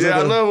reservoirs. Yeah,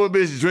 I love when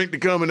bitches drink to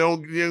come and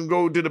don't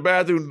go to the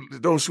bathroom,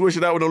 don't swish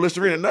it out with no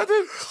Listerine or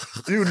nothing.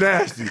 You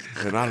nasty.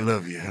 And I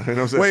love you. You know what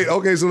I'm saying? Wait,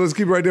 okay, so let's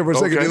keep it right there for a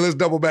second, then let's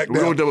double back We're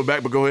down. going to double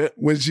back, but go ahead.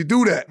 When she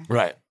do that,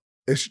 right.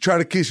 If she try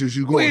to kiss you,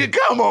 she's going. Wait,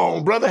 come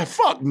on, brother.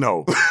 Fuck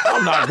no.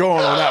 I'm not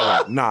going on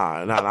that one.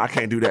 Nah, I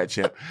can't do that,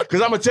 champ.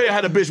 Because I'm going to tell you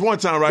how the bitch one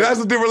time, right? That's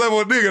a different level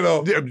of nigga,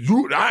 though.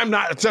 I'm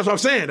not, that's what I'm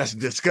saying. That's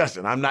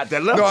disgusting. I'm not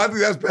that level. No, I think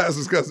that's past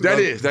disgusting. That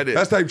is.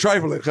 That's type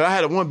trifling. Because I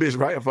had one bitch,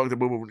 right? I fucked up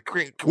with the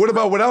cream. What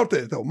about without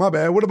that, though? My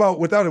bad. What about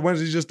without it? When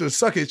it's just a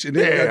suckage? And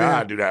then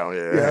I do that one.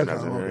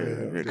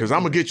 Yeah. Because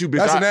I'm going to get you,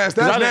 bitch.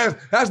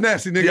 That's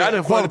nasty, nigga. Yeah, I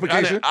didn't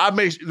qualification.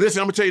 Listen,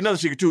 I'm going to tell you another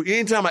secret, too.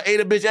 Anytime I ate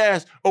a bitch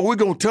ass, we're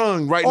going to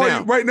tongue right now.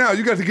 Right now.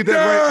 You got to get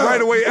that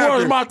right away after.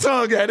 Where's my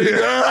tongue at?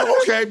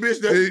 Okay,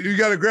 bitch. You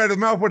got to grab the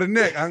mouth or the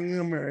neck.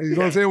 You know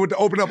what I'm saying? With the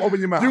open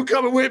your mouth. You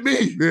coming with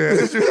me? Yeah.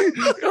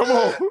 Come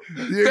on.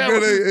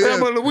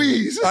 Thelma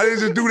Louise. I didn't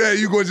just do that.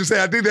 You going to say,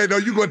 I did that. No,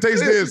 you going to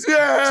taste this.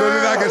 Yeah. So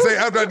then I can say,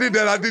 after I did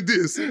that, I did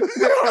this. You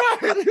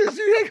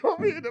ain't going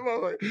to be in the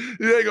motherfucker.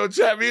 You ain't going to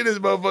trap me in this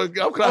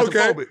motherfucker. I'm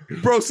claustrophobic.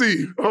 Okay.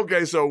 Proceed.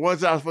 Okay, so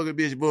once I was fucking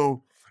bitch,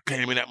 boom,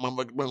 came in that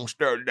motherfucker, boom,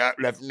 stirred it out,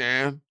 left it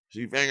down.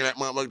 She fingered that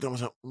motherfucker, told me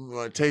something, you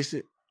want to taste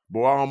it?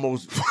 Boy, I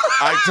almost,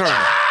 Ike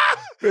Turner.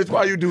 Bitch,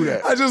 why you do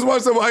that? I just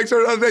watched some Ike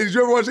Turner the other day. Did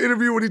you ever watch the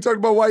interview when he talked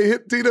about why he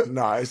hit Tina?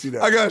 Nah, I see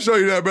that. I got to show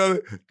you that,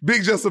 brother.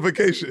 Big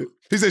justification.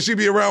 He said she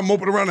be around,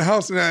 moping around the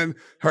house, and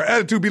her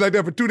attitude be like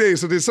that for 2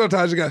 days, so then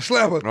sometimes you got to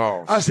slap her.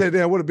 Oh, I said,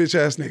 damn, what a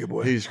bitch-ass nigga,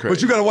 boy. He's crazy.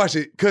 But you got to watch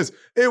it, because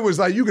it was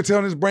like, you could tell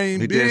in his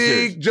brain,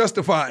 big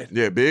justified.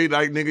 Yeah, big,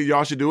 like, nigga,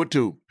 y'all should do it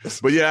too.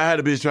 But yeah, I had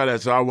a bitch try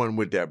that, so I wasn't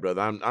with that,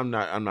 brother. I'm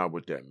not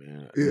with that,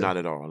 man. Yeah. Not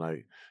at all.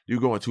 Like, you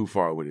going too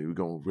far with it. We're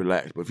going to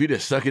relax. But if you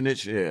just sucking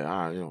it, it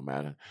don't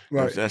matter.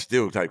 Right. That's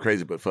still type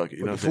crazy, but fuck it.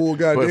 You know what I'm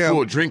saying? But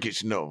full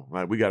drinkage, no.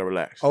 Like, we got to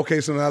relax.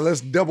 Okay, so now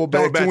let's double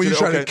back to when you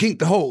try to kink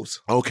the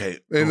hose. Okay.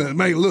 And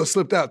make a little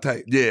slipped out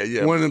tight.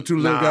 Yeah. One of them two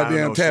little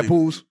goddamn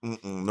tapoos.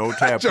 No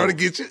tapoos. Trying to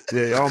get you.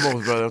 Yeah,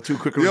 almost, brother. I'm too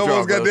quick on you the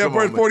almost got that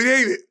first 48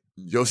 it.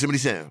 Yosemite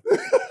Sam. You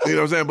know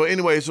what I'm saying? But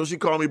anyway, so she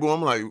called me, boy.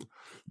 I'm like,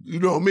 you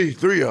know me,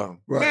 3 of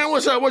them. Right. Man,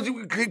 what's up? What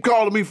you keep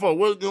calling me for?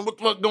 What's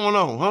going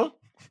on, huh?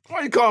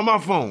 Why you calling my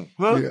phone,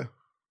 huh? Yeah.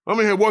 I'm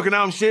in here working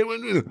out and shit.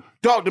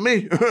 Talk to me.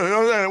 You know what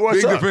I'm saying?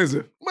 What's Big up?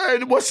 Defensive.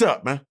 Man, what's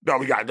up, man? No,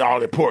 we got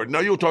all important. No,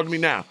 you don't talk to me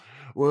now.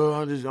 Well,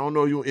 I don't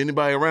know you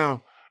anybody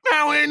around.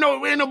 Man, ain't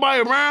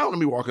nobody around. Let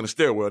me walk in the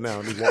stairwell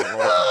now.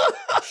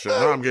 Shit,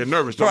 now I'm getting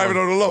nervous. Private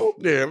on the low.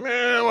 Yeah,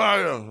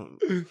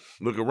 man.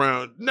 Look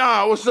around.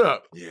 Nah, what's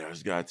up? Yeah, I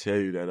just gotta tell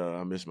you that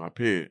I missed my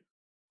period.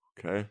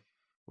 Okay.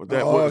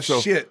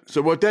 Shit.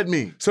 So what that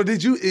mean? So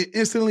did you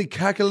instantly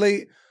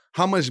calculate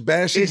how much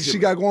bad she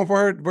got going for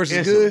her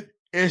versus good?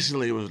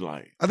 Instantly, it was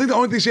like... I think the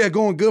only thing she had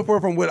going good for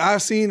her from what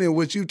I've seen and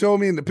what you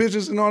told me in the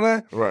pictures and all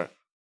that, right?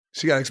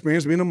 She got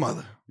experience being a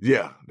mother.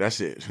 Yeah,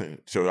 that's it.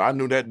 So I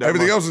knew that.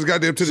 Everything else is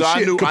goddamn to the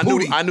shit.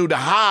 I knew the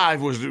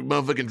hive was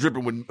motherfucking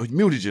dripping with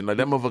mutagen, like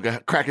that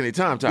motherfucker cracking their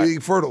time type.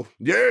 Big fertile.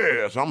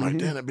 Yeah. So I'm like,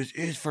 damn, that bitch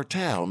is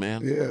fertile,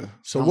 man. Yeah.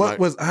 So what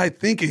was I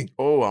thinking?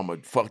 Oh, I'm a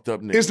fucked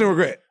up nigga. Instant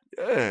regret.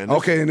 Yeah.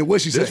 Okay, and then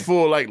what she said? This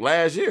full like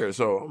last year.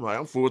 So I'm like,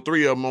 I'm full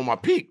 3 of them on my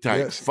peak type.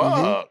 Yes.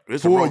 Fuck.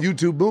 Full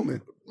YouTube booming.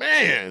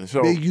 Man,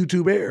 so big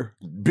YouTube air,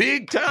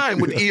 big time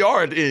with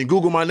ER and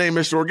Google my name,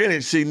 Mr.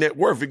 Organic, see net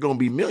worth. It's gonna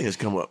be millions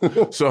come up.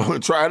 So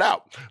try it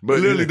out. But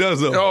it literally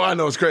does though. Oh, I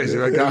know it's crazy.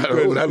 Right? God,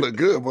 that look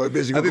good, boy.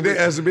 Bitch, I think they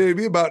estimated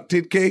me about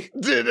 10K.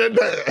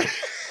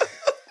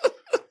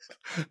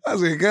 I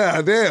said,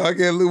 God damn, I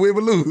can't win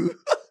but lose.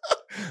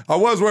 I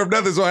was worth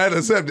nothing, so I had to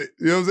accept it.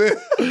 You know what I'm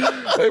saying?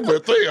 They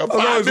put 3 or 5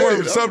 I was always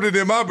worth something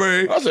in my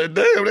brain. I said,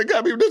 damn, they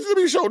got me. Let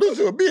me show this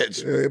to a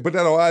bitch. Yeah, put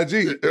that on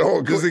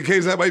IG. Just in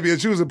case that might be a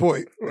choosing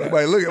point. Right.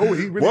 Everybody look at,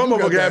 he really one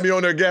motherfucker had me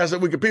on there gas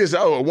at Wikipedia.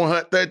 Said,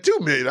 132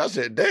 million. I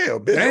said, damn,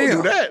 bitch,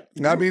 don't do that.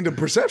 I mean, the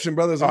perception,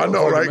 brothers. I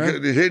know, right?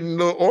 Man. The hidden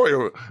little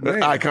Oreo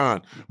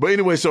icon. But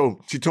anyway, so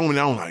she told me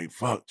that. I'm like,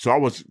 fuck. So I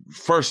was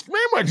first,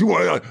 man, what you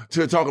want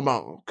to talk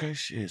about? Okay,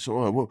 shit.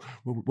 So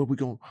what we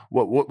going,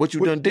 what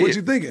you done did? What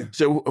you thinking?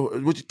 So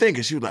what you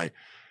thinking? She was like,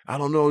 I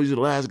don't know. He's the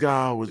last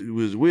guy I was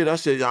with. I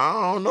said,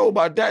 I don't know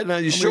about that. Now,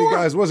 you sure? How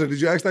many guys was it?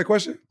 Did you ask that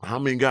question? How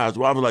many guys?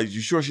 Well, I was like,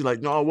 you sure? She's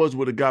like, no, I was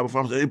with a guy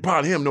before. I said, it's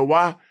probably him. Know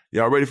why?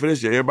 Y'all ready for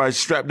this? Yeah, everybody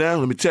strapped down?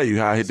 Let me tell you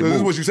how I hit the move. This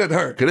is what you said to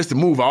her? Because it's the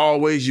move I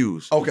always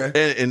use. Okay.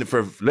 And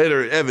for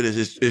later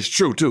evidence, it's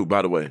true too,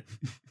 by the way.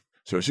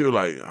 So she was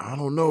like, I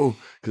don't know.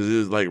 Because it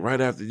was like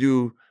right after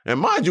you, And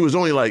mind you, it was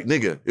only like,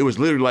 nigga, it was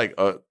literally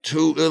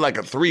like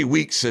a 3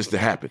 weeks since it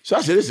happened. So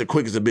I said, this is the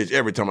quickest a bitch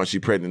every time I see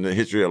pregnant in the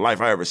history of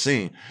life I ever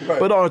seen. Right.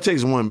 But all it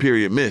takes is one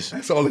period miss.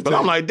 That's all it takes. But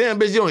I'm like, damn,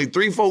 bitch, you only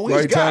 3-4 weeks.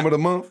 Right time of the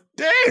month.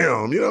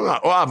 Damn, you know,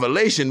 or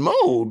ovulation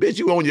mode, bitch.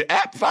 You on your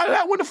app, find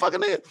out when the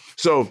fucking is.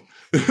 So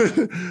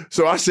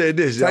I said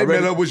this. Tight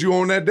met up with you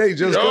on that day,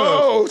 just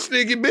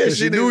sneaky bitch.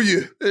 She knew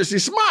you.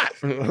 She's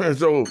smart.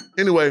 So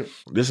anyway,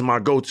 this is my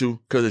go-to,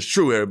 because it's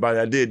true, everybody.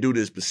 I did do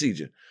this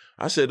procedure.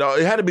 I said,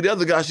 it had to be the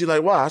other guy. She's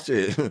like, why? I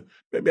said,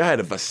 baby, I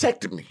had a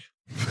vasectomy.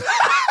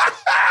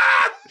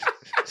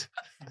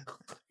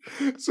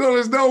 So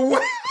there's no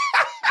way.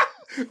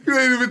 You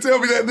ain't even tell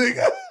me that,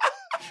 nigga.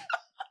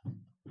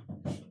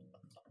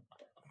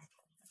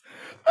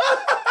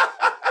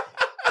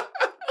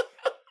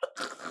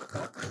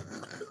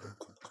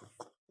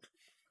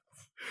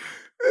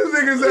 This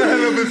nigga said I had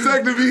a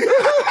vasectomy.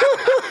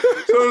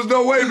 So there's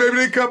no way, baby,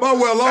 they cut my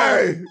well off.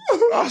 Hey,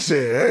 I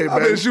said, hey, man.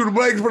 I've been shooting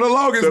blanks for the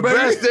longest, the baby.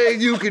 The best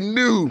thing you can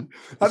do.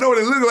 I know what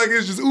it looked like.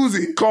 It's just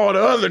Uzi. Call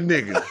the other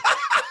nigga.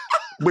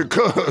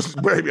 Because,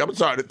 baby, I'm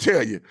sorry to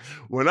tell you,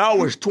 when I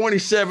was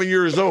 27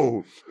 years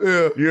old,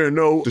 you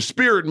know, the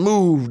spirit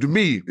moved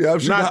me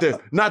not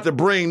to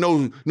bring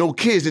no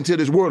kids into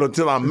this world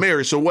until I'm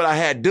married. So what I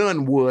had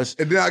done was,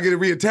 and then I get a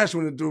reattached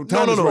when the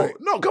time is right.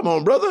 No, come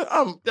on, brother.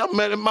 I'm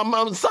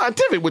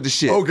scientific with the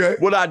shit. Okay.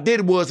 What I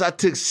did was I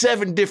took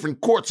 7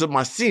 different quarts of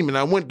my semen.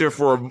 I went there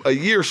for a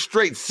year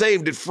straight,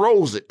 saved it,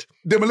 froze it.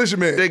 Demolition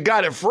Man. They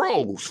got it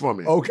froze for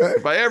me. Okay.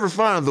 If I ever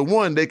find the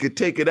one, they could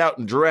take it out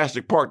in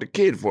Jurassic Park the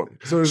kid for me.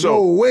 So there's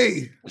no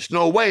way. There's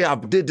no way I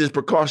did this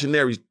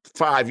precautionary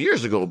 5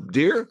 years ago,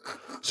 dear.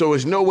 So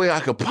there's no way I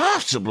could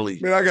possibly.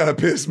 Man, I gotta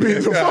piss,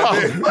 man. She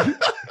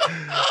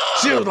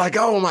was like,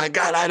 oh my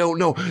God, I don't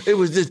know. It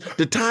was just,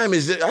 the time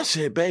is, I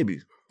said,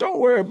 baby, don't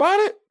worry about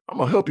it. I'm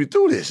going to help you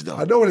through this, though.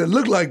 I know what it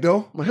looked like, though.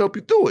 I'm going to help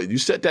you through it. You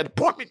set that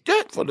appointment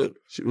yet for the...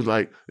 She was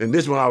like, and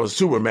this one I was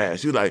super mad.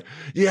 She was like,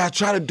 yeah, I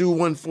try to do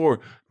one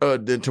for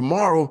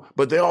tomorrow,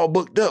 but they all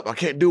booked up. I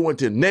can't do one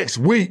till next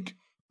week.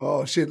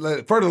 Oh, shit. Let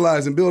it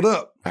fertilize and build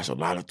up. That's a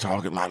lot of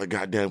talking, a lot of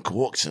goddamn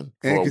coaxing.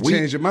 And it can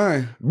change your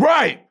mind.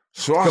 Right.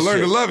 So I learn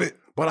to love it.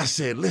 But I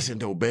said, listen,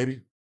 though,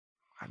 baby,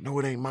 I know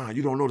it ain't mine.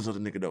 You don't know this other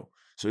nigga, though.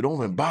 So don't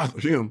even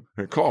bother him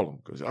and call him,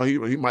 because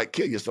he might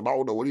kill you. So I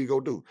don't know what he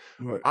going to do.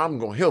 Right. I'm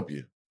going to help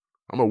you.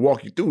 I'm going to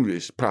walk you through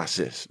this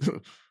process.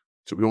 So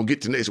we're going to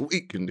get to next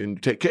week and then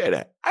take care of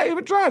that. I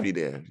even drive you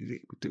there. You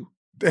think we do?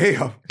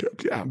 Damn.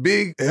 Yeah.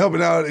 Big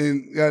helping out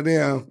and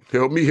goddamn.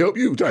 Help me help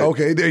you type.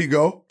 Okay, there you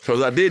go.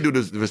 Because I did do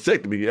this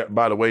vasectomy,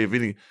 by the way,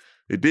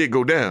 it did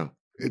go down.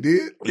 It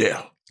did?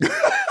 Yeah.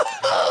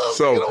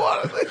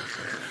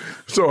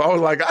 So I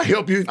was like, I'll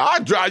help you.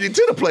 I'll drive you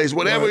to the place,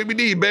 whatever we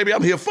need, baby.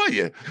 I'm here for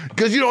you.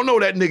 Because you don't know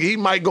that nigga. He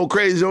might go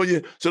crazy on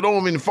you, so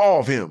don't even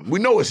fall for him. We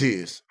know it's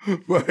his.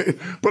 Right.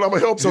 But I'm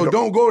going to help you. So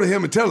don't go to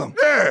him and tell him.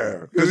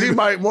 Yeah. Because he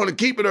might want to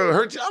keep it or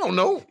hurt you. I don't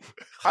know.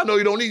 I know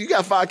you don't need, you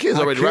got 5 kids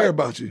already, right? I care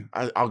about you.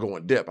 I'll go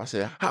in depth. I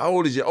said, how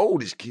old is your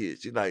oldest kid?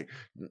 She's like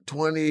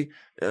 20,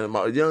 and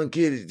my young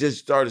kid just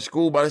started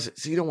school, but I said,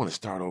 see, you don't want to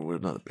start over with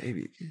another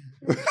baby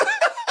again.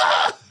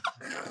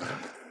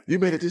 You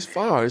made it this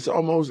far. It's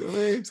almost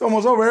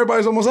over.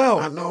 Everybody's almost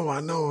out. I know.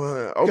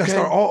 Okay. You gotta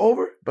start all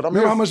over? But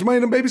remember how much money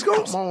them babies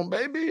cost? Come on,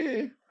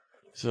 baby.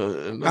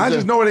 So I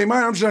just know it ain't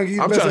mine. I'm trying to give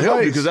you the best advice. I'm trying to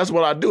help you because that's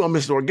what I do. I'm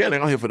Mr.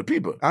 Organic. I'm here for the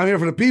people. I'm here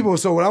for the people.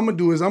 So what I'm going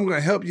to do is I'm going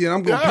to help you and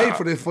I'm going to pay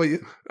for this for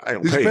you. I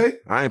ain't pay.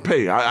 I ain't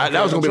pay. That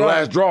was going to be the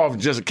last draw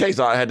just in case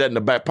I had that in the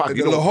back pocket.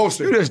 The little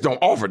holster. You just don't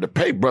offer to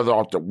pay, brother,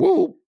 off the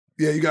whoop.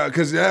 Yeah, you got,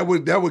 because that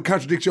would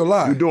contradict your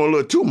lie. You're doing a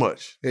little too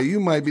much. Yeah,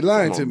 you might be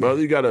lying to me. Brother,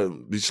 you got to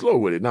be slow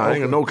with it. Nah, ain't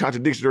got no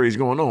contradictories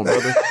going on,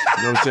 brother. You know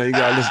what I'm saying? You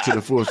got to listen to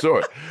the full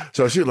story.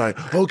 So she was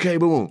like, okay,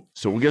 boom.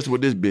 So guess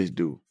what this bitch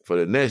do? For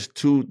the next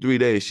 2-3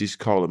 days, she's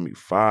calling me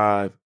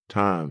 5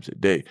 times a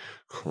day,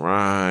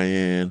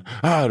 crying.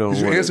 I don't want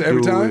to do it. Did you answer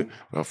every time?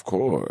 Of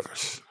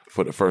course.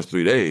 For the first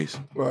 3 days.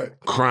 Right.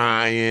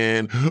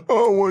 Crying.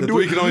 Oh, one the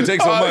 3 can only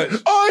take so much.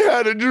 I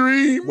had a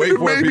dream. Wait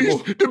for it, people.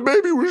 The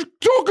baby was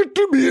talking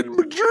to me in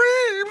my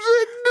dreams.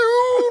 And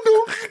no,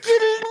 don't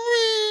kill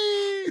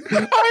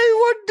me. I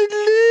want to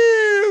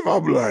live.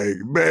 I'm like,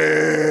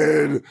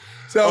 man.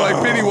 Sound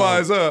like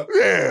Pennywise, huh?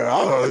 Yeah.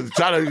 I was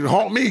trying to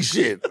haunt me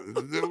shit.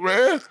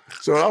 Man.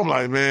 So I'm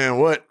like, man,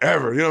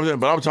 whatever. You know what I'm saying?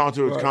 But I'm talking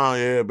to her,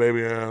 Kanye,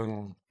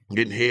 baby.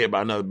 Getting head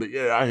by another, but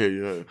yeah, I hear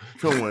you.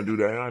 If you don't want to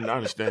do that, I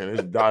understand.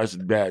 It's a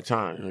bad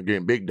time.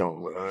 Getting big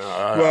dome.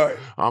 Right.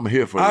 I'm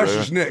here for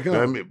ostrich neck, huh?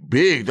 I mean,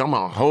 big. I'm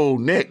a whole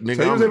neck, nigga.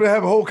 So you was able to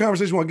have a whole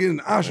conversation while getting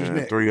an ostrich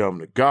neck. 3 of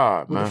them to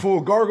God, with man. The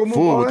full gargle move.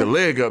 Full with the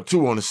leg up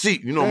too on the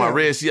seat. You know my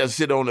red seat. I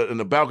sit on in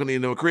the balcony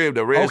in the crib.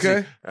 The red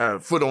seat.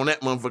 Foot on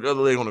that motherfucker, other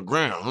leg on the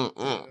ground.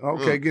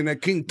 Okay, getting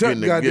that King Tut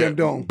goddamn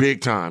dome.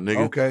 Big time,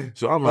 nigga. Okay.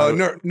 So I'm like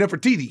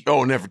Nefertiti.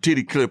 Oh,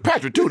 Nefertiti,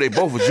 Cleopatra too. They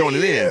both was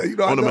joining in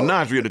on the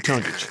menagerie of the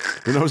Tunkage.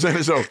 You know what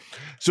I'm saying?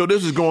 So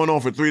this was going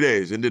on for 3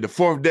 days. And then the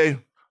 4th day,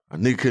 a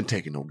nigga couldn't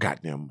take it no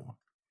goddamn more.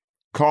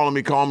 Calling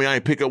me. I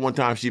ain't pick up one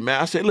time. She mad.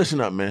 I said,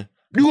 listen up, man.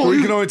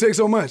 You can only take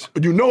so much.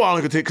 You know I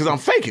only can take because I'm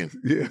faking.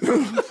 Yeah.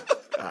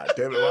 God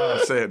damn it, why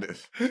I'm saying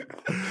this?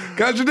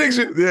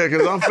 Contradiction. Yeah,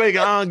 because I'm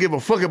faking. I don't give a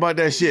fuck about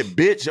that shit,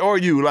 bitch, or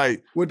you.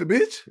 Like, with the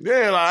bitch?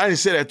 Yeah, like, I didn't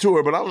say that to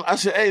her, but I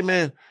said, hey,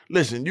 man,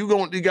 listen, you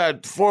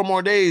got 4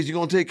 more days. You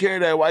going to take care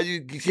of that. Why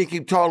you can't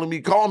keep calling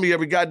me? Call me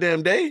every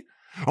goddamn day.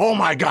 Oh,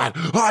 my God.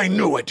 I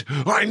knew it.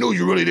 I knew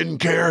you really didn't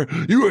care.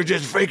 You were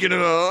just faking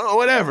it.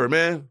 Whatever,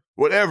 man.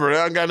 Whatever,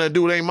 I ain't got nothing to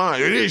do with it, ain't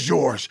mine. It is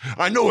yours.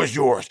 I know it's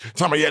yours.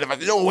 Somebody had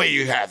no way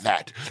you have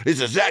that.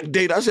 It's exact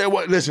date. I said,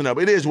 what? Listen up.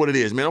 It is what it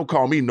is, man. Don't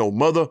call me no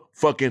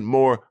motherfucking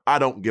more. I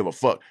don't give a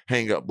fuck.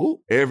 Hang up. Boop.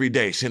 Every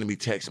day sending me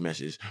text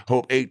messages.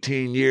 Hope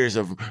 18 years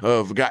of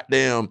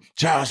goddamn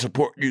child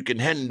support you can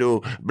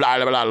handle. Blah,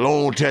 blah, blah.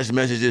 Long text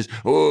messages.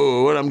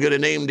 Oh, what I'm gonna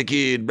name the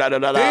kid. Blah, blah,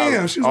 blah.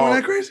 Damn, she's going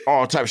that crazy?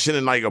 All type of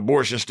sending like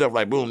abortion stuff.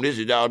 Like, boom, this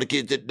is all the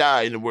kids that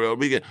die in the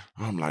world.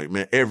 I'm like,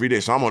 man, every day.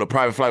 So I'm on a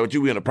private flight with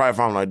you. We in a private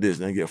flight like this.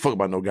 Ain't give a fuck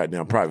about no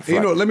goddamn private flight.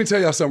 You know, let me tell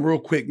y'all something real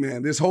quick,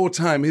 man. This whole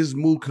time, his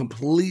mood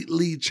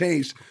completely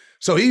changed.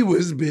 So he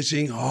was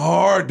bitching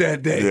hard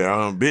that day.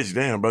 Yeah, bitch,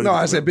 damn, brother. No,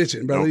 I said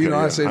bitching, brother. Okay, you know,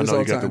 I say this all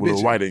the time. I know you got the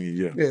little white in you,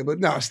 yeah. Yeah, but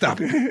no,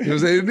 stop it. You know what I'm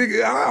saying?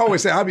 Nigga, I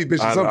always say I be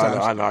bitching sometimes.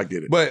 I know, I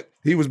get it. But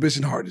he was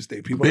bitching hard this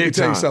day, people. Let me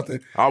tell you something.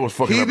 I was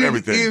fucking up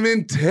everything. He didn't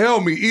even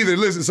tell me either.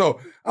 Listen,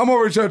 so I'm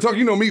over here trying to talk.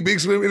 You know me, Big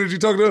Slim Energy,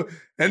 talking to him.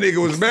 That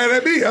nigga was mad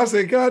at me. I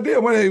said, God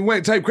damn, when he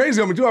went type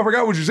crazy on me too. I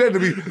forgot what you said to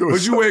me,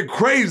 but you went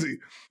crazy.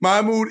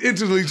 My mood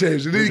instantly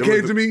changed. And then he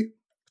came to me,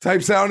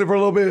 type sounded for a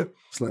little bit.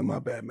 Slim, my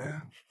bad,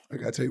 man. I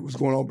gotta tell you what's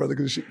going on, brother,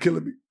 because this shit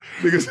killing me.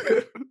 Nigga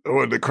said,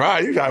 well, the cry,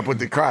 you gotta put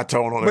the cry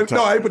tone on it.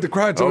 No, I ain't put the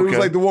cry tone. Okay. It was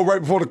like the one right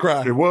before the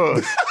cry. It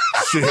was.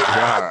 Shit,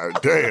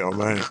 God damn,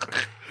 man.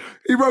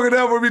 He broke it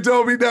down for me,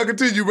 told me, now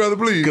continue, brother,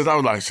 please. Because I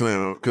was like,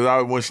 Slim, because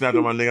I went snapped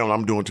on my nigga,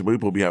 I'm doing too, but we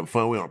supposed to be having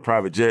fun. We on a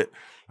private jet.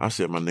 I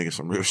said, my nigga,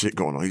 some real shit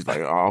going on. He's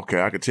like, oh,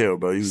 okay, I could tell,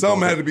 bro.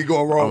 Something had to be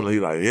going wrong.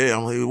 He's like, yeah.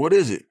 I'm like, what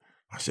is it?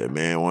 I said,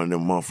 man, one of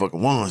them motherfucking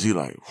ones. He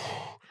like,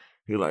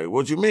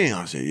 what you mean?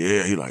 I said,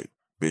 yeah. He like,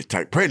 bitch,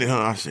 type pregnant, huh?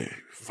 I said,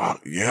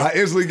 fuck, yeah. I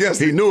instantly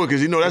guessed He knew it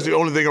because, that's the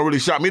only thing that really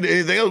shocked me.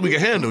 Anything else we can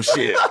handle,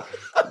 shit.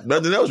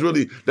 Nothing else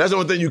really, that's the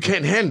only thing you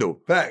can't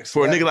handle. Facts.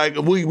 For a nigga like,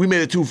 we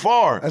made it too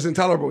far. That's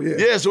intolerable, yeah.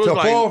 Yeah, so it's to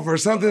like. fall for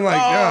something like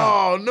that.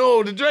 Oh,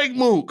 no, the Drake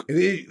mook.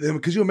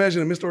 Could you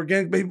imagine a Mr.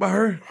 Organic baby by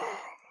her?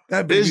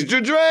 That bitch.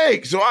 It's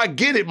Drake, so I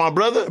get it, my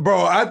brother.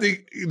 Bro, I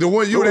think the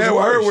one you would have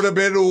with her would have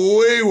been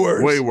way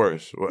worse. Way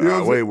worse.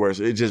 Way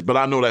worse. It just, but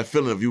I know that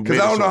feeling of you. Because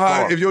I don't know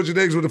how if your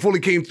genetics would have fully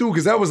came through,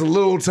 because that was a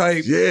little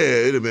tight. Yeah,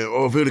 it'd have been.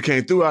 Or if it would have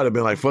came through, I'd have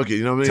been like, fuck it.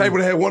 You know what I mean? Type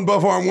would have had one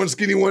buff arm, one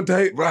skinny, one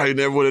tight. Right, you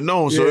never would have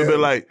known. So it'd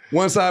been like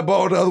one side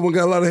bald, the other one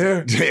got a lot of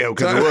hair. Damn,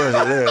 because it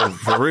was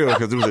for real.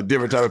 Because it was a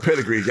different type of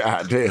pedigree.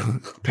 God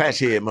damn, patch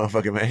head,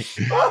 motherfucker, man.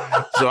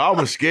 So I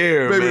was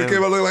scared. Baby, man. It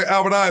came out looking like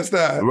Albert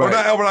Einstein. Right. Or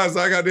not Albert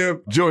Einstein.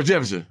 Goddamn George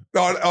Jefferson.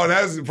 Oh,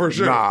 that's for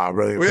sure. Nah,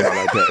 brother, like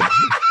that.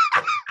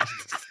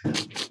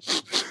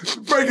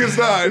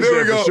 Frankenstein.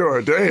 There we go. For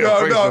sure. Damn.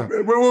 No.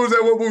 What was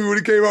that one movie when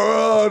he came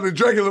out? The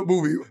Dracula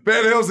movie.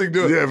 Van Helsing,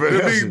 dude. Yeah, Van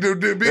Helsing.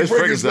 The big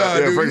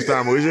Frankenstein. Yeah,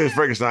 Frankenstein movie. It's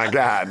Frankenstein.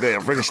 God damn.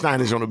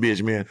 Frankenstein is on the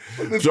bitch, man.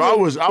 So I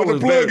was the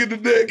plug in the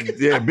neck.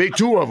 Yeah, big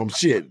 2 of them.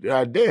 Shit.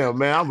 God damn,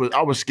 man.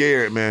 I was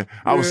scared, man.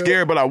 I was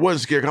scared, but I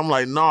wasn't scared. I'm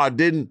like, no, I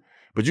didn't.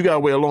 But you gotta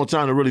wait a long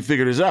time to really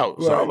figure this out.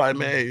 Right. So I'm like,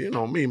 man, you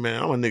know me,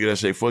 man. I'm a nigga that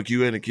say, fuck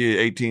you and the kid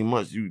 18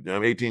 months.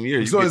 18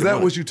 years. So is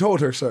that what you told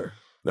her, sir?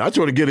 I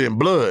told her to get it in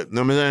blood. You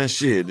know what I'm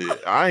saying? Shit.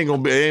 I ain't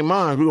gonna be, it ain't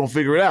mine. We're gonna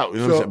figure it out. You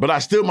know what I'm saying? But I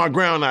stood my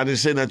ground. I didn't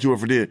say nothing to her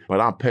for this. But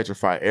I'm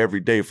petrified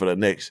every day for the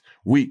next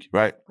week,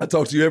 right? I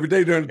talk to you every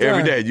day during the time.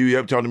 Every day. You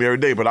have talked to me every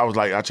day. But I was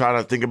like, I try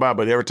not to think about it.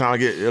 But every time I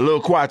get a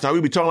little quiet time, we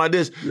be talking like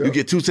this, you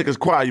get 2 seconds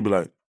quiet, you be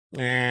like,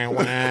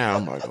 wow.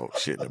 I'm like, oh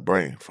shit, the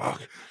brain,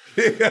 fuck.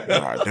 Yeah.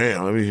 All right,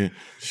 damn, let me hear.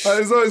 It's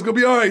always gonna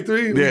be all right,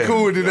 3. We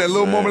cool with that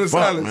little moment of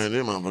silence. Man,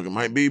 that motherfucker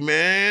might be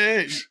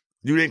mad.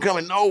 You didn't come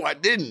and no, I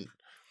didn't.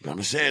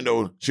 I'm saying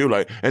though, she was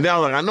like, and then I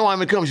was like, I know I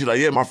didn't come. She's like,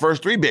 yeah, my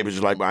first 3 babies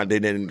was like, they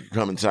didn't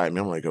come inside me.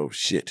 I'm like, oh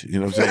shit, you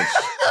know what I'm saying?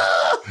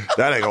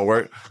 That ain't gonna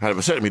work. I had a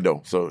vasectomy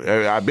though, so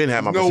I've been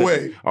having my vasectomy. No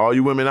way. All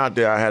you women out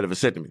there, I had a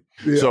vasectomy.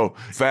 Yeah. So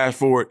fast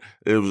forward,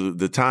 it was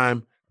the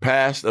time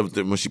passed of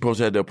when she supposed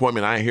to have the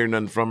appointment. I ain't hear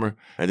nothing from her.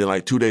 And then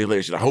like 2 days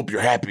later, she said, I hope you're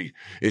happy.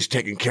 It's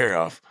taken care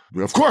of.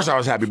 Of course I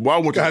was happy. Boy, I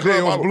went to the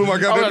club.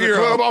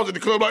 I was at the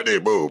club like this.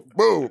 Boom,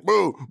 boom,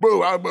 boom,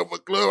 boom. I was at the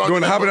club.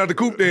 Doing the hopping out the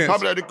coop dance.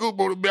 Hopping out the coop.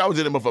 I was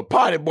in there for a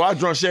party, boy. I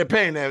drunk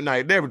champagne that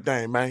night and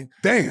everything, man.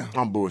 Damn.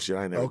 I'm bullshit.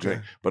 I ain't never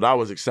drink. But I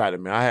was excited,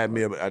 man.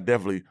 I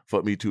definitely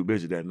fucked me 2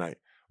 bitches that night.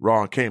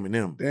 Raw came in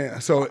them.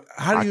 Damn. So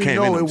how do you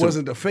know it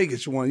wasn't the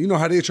fakest one? You know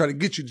how they try to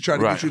get you to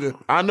get you to.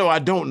 I know. I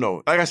don't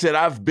know. Like I said,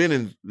 I've been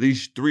in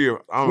these 3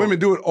 women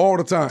do it all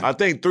the time. I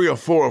think 3 or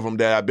 4 of them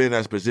that I've been in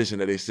that position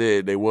that they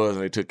said they was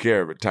and they took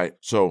care of it type.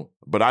 So,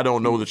 but I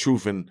don't know the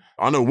truth. And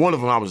I know one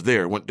of them I was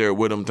there, went there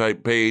with them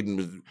type, paid, and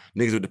was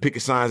niggas with the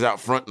picket signs out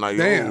front. Like,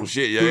 damn. Oh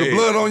shit, yeah. The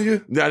blood on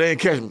you? Nah, they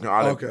didn't catch me.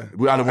 Okay.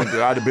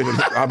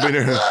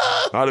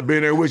 I'd have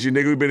been there with you,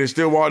 nigga. We've been in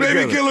Stillwater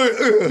together. Baby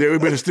killer. Yeah,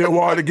 we've been in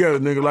Stillwater together,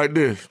 nigga, like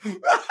this.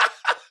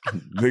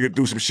 Nigga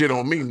threw some shit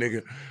on me,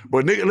 nigga.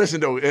 But nigga,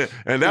 listen though,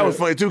 and that was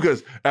funny too,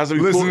 because as we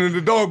listening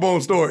to dog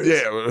bone stories.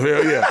 Yeah,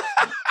 hell yeah.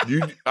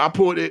 I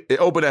pulled it. It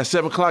opened at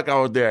 7 o'clock. I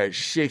was there at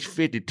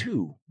 6:52.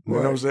 You know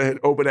what I'm saying?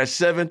 Opened at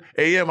 7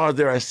 a.m. I was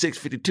there at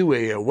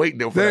 6:52 a.m. waiting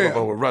there for that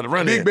motherfucker to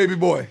run Big in. baby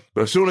boy.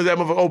 But as soon as that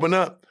motherfucker opened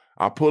up,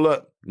 I pull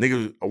up.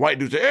 Nigga, a white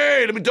dude say,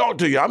 "Hey, let me talk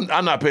to you." I'm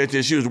not paying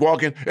attention. She was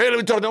walking. "Hey, let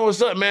me talk to you.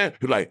 What's up, man?"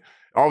 He like,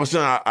 all of a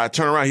sudden, I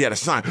turn around. He had a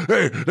sign.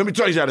 "Hey, let me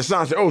tell you." He had a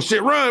sign. I said, "Oh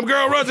shit, run,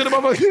 girl, run to the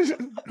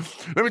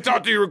motherfucker." "Let me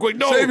talk to you real quick."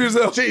 "No, save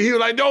yourself." He was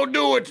like, "Don't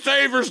do it.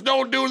 Save us.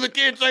 Don't do it. The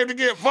kid save the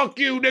kid. Fuck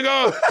you,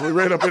 nigga." We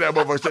ran up in that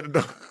motherfucker. Shut the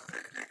door.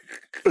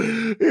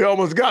 He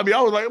almost got me. I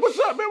was like, "What's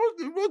up, man?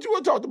 What you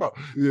want to talk about?"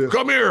 Yeah.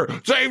 "Come here,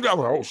 save them."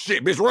 "Oh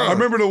shit, bitch, run." I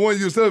remember the one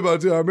you said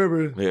about too. I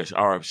remember. Yes,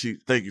 all right.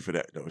 Thank you for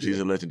that, though. She's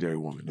a legendary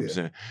woman. You know what I'm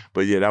saying?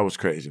 But yeah, that was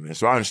crazy, man.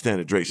 So I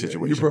understand the Drake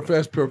situation. You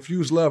professed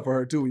profuse love for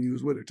her too when you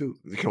was with her too.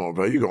 Come on,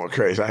 bro. You going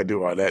crazy. I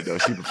do all that, though.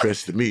 She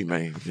professed to me,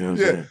 man. You know what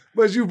I'm saying?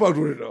 But you fucked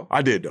with her, though.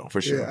 I did, though,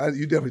 for sure. Yeah,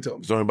 you definitely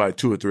told me. There's only about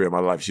 2 or 3 in my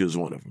life. She was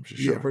one of them, for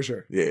sure. Yeah, for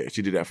sure. Yeah,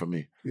 she did that for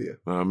me. Yeah. You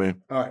know what I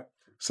mean? All right.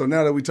 So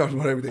now that we talked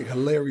about everything,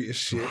 hilarious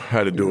shit.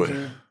 Had to do it.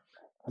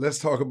 Let's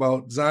talk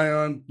about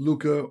Zion,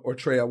 Luka, or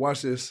Trey. I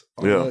watched this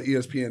on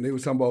ESPN. They were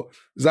talking about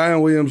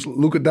Zion Williams,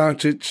 Luka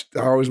Doncic.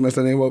 I always mess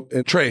that name up.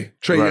 And Trey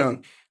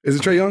Young. Is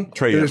it Trey Young?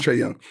 Trey Young. It is Trey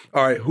Young.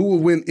 All right. Who will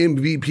win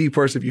MVP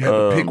first if you had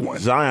to pick one?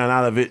 Zion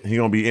out of it. He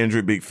going to be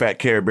injured. Big fat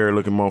Care Bear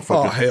looking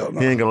motherfucker. Oh, hell no.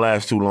 He ain't going to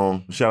last too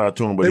long. Shout out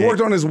to him. But they worked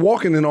on his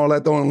walking and all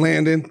that, though, and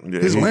landing. Yeah,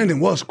 his landing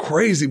was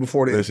crazy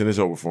before that. Listen, it's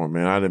over for him,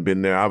 man. I done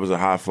been there. I was a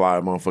high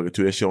flyer motherfucker,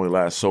 too. That shit only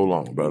lasts so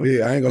long, brother.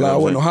 Yeah, I ain't going to lie. I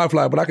wasn't no high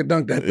flyer, but I could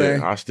dunk that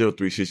thing. I still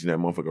 360 that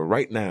motherfucker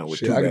right now with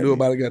shit, 2 I can do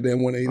about a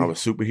goddamn 180. I'm a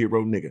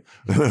superhero nigga.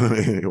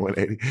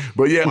 180.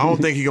 But yeah, I don't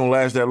think he gonna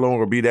last that long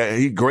or be that.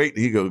 He great.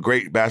 He a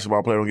great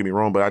basketball player, don't get me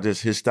wrong, but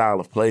his style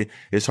of play,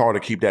 it's hard to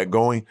keep that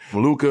going.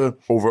 Luka,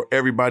 over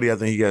everybody, I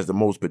think he has the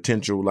most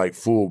potential, like,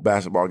 full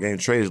basketball game.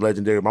 Trey is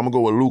legendary. But I'm gonna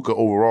go with Luka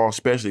overall,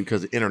 especially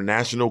because of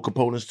international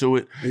components to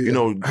it. Yeah. You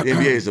know,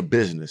 NBA is a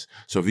business.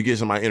 So if you get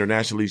somebody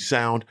internationally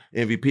sound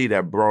MVP,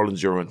 that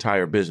broadens your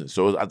entire business.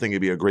 So I think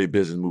it'd be a great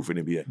business move for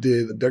the NBA.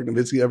 Did Dirk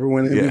Nowitzki ever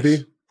win MVP?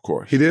 Yes. Of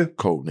course. He did?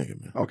 Cold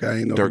nigga, man. Okay, I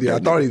didn't know. Dirk, I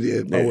thought he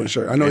did, but I wasn't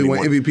sure. I know he won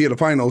MVP of the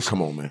finals.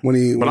 Come on, man.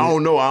 But I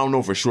don't know. I don't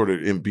know for sure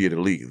that MVP of the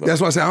league, though. That's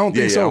why I said I don't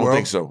think so, I bro. don't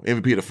think so.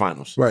 MVP of the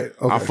finals. Right.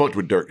 Okay. I fucked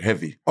with Dirk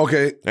heavy.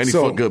 Okay. And he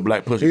fucked good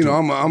black pussy, you too.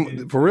 know,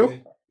 I'm for real?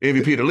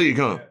 MVP of the league,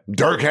 huh?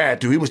 Dirk had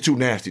to. He was too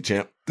nasty,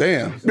 champ.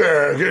 Damn.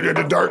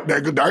 Yeah, Dirk,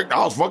 nigga.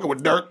 I was fucking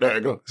with Dirk,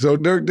 nigga. So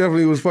Dirk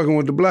definitely was fucking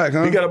with the black,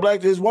 huh? He got a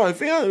black to his wife.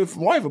 His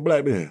wife a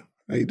black man.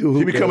 He do.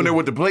 He be coming there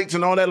with the plates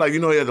and all that. Like, you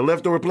know, he had the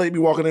leftover plate. Be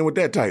walking in with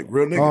that type.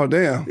 Real nigga. Oh,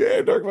 damn.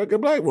 Yeah, Dirk like a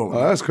black woman.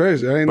 Oh, that's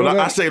crazy. I ain't know that.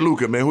 I say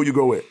Luka, man. Who you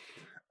go with?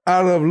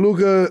 Out of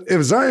Luka,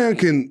 if Zion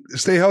can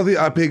stay healthy,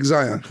 I pick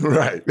Zion.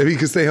 Right. If he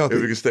can stay healthy.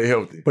 If he can stay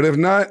healthy. But if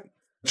not,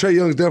 Trey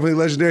Young's definitely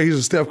legendary. He's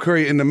a Steph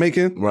Curry in the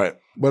making. Right.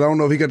 But I don't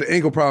know if he got the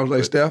ankle problems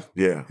like Steph.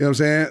 Yeah. You know what I'm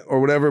saying? Or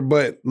whatever.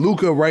 But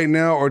Luka right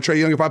now or Trey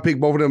Young, if I pick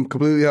both of them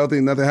completely healthy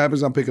and nothing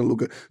happens, I'm picking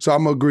Luka. So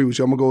I'm going to agree with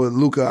you. I'm going to go with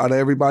Luka out of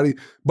everybody.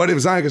 But if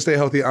Zion can stay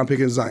healthy, I'm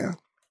picking Zion.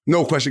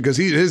 No question, because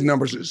his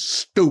numbers are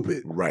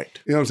stupid. Right.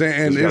 You know what I'm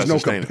saying? And there's no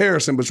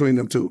comparison between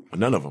them two.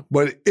 None of them.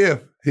 But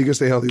if he can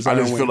stay healthy, Zion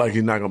I just feel like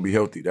he's not going to be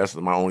healthy. That's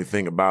my only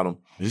thing about him.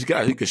 He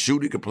can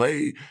shoot, he can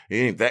play. He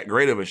ain't that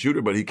great of a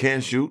shooter, but he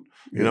can shoot.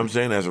 You know what I'm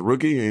saying? As a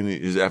rookie, and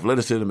his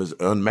athleticism is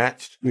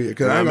unmatched. Yeah,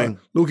 because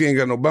Luka ain't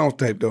got no bounce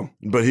tape, though.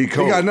 But he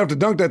cold. He got enough to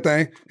dunk that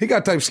thing. He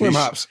got type slim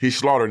hops. He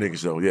slaughtered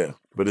niggas, though, yeah.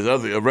 But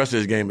the rest of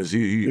his game is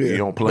he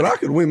don't play. But I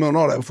could win on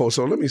all that before,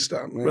 so let me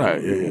stop, man.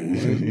 Right,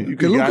 yeah.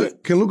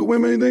 Can Luka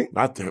win anything?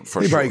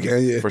 For he sure. probably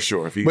can, yeah. For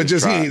sure. If he but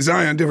just he ain't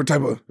Zion, different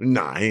type of.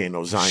 Nah, he ain't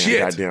no Zion. Shit.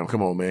 Goddamn,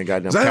 come on, man.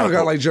 Goddamn. Zion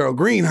got like Gerald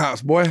Green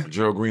hops, boy.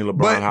 Gerald Green,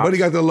 LeBron hops. But he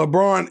got the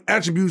LeBron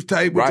attributes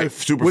type. With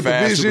super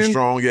fast, the vision, super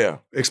strong, yeah.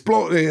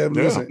 Explode. Yeah,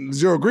 listen,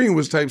 Gerald Green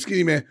was type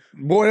skinny, man.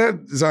 Boy,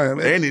 that Zion.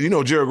 Man. And you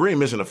know Gerald Green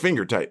missing a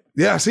finger type.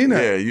 Yeah, I seen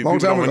that. Yeah, you long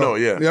time ago. Know,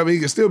 yeah. I mean, he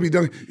can still be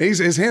dunking. And he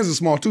said his hands are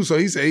small too, so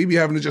he said he be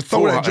having to just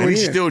throw that joint in.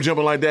 He's still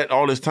jumping like that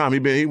all this time.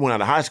 He went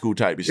out of high school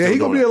type. He's he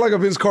gonna be like a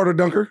Vince Carter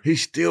dunker.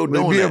 He's still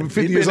doing that.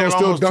 50 years old,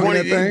 still dunking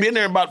that thing. He's been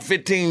there about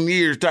 15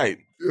 years type.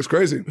 It's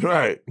crazy.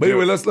 Right. But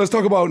anyway, let's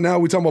talk about, now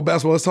we talking about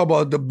basketball. Let's talk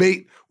about a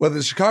debate whether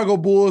the Chicago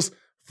Bulls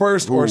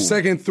first or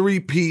second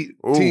three-peat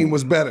team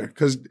was better.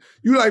 Because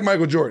you like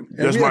Michael Jordan.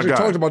 And that's we actually my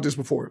guy. talked about this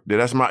before. Yeah,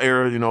 that's my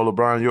era. You know,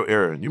 LeBron, your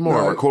era. You more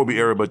of a Kobe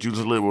era, but you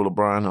just live with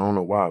LeBron. I don't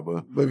know why,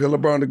 but. Look at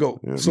LeBron to go.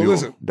 Yeah, so mule,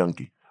 listen.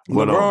 Donkey.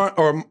 LeBron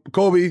or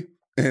Kobe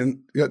and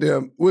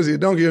goddamn, was he a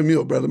donkey or a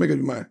mule, brother? Make up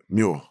your mind.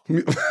 Mule. He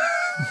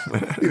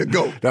the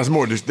GOAT. That's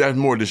more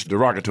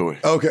derogatory.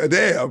 Okay,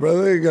 damn,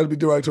 brother. It got to be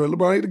derogatory.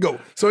 LeBron, he the GOAT.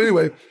 So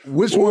anyway,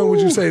 which one would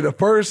you say, the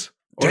first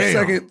or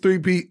second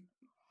three-peat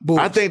Bulls?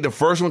 I think the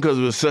first one, because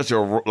it was such a,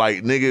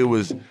 like,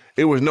 nigga,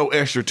 it was no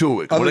extra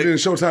to it. Other than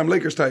Showtime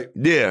Lakers type.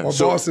 Yeah. Or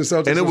Boston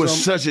Celtics. And it was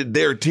something. such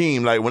their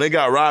team. Like, when they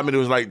got Rodman, it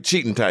was like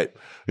cheating type.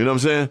 You know what I'm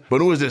saying?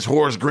 But it was this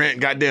Horace Grant,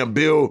 goddamn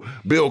Bill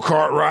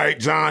Cartwright,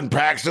 John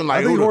Paxson.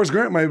 Like, I think Horace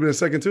Grant might have been a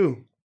second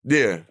too.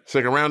 Yeah.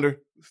 Second rounder.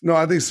 No,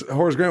 I think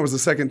Horace Grant was the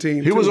second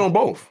team. He was on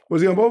both.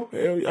 Was he on both?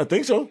 Hell, I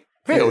think so.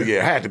 Hell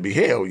yeah, had to be.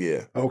 Hell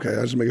yeah. Okay,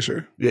 I was just making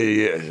sure.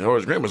 Yeah.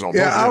 Horace Grant was on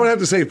both. Yeah, I would have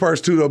to say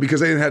first too, though,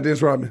 because they didn't have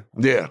Dennis Rodman.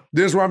 Yeah.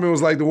 Dennis Rodman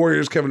was like the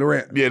Warriors' Kevin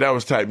Durant. Yeah, that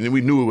was tight. And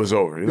we knew it was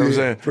over. You know what I'm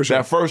saying? For sure.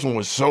 That first one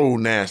was so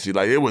nasty.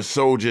 Like, it was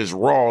so just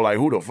raw. Like,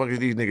 who the fuck is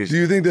these niggas? Do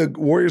you think the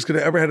Warriors could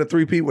have ever had a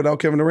three-peat without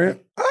Kevin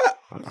Durant?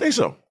 I think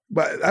so.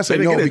 But I say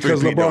no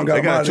because LeBron got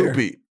him out of there.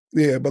 Two-peat.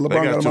 Yeah, but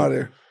LeBron got him out of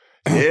there.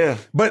 Yeah.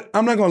 But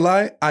I'm not going to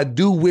lie. I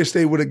do wish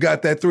they would have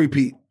got that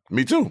three-peat.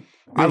 Me too.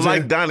 I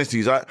like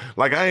dynasties. I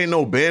am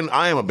a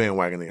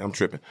bandwagon nigga. I'm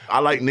tripping. I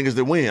like niggas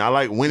that win. I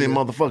like winning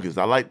motherfuckers.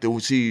 I like to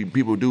see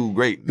people do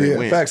great.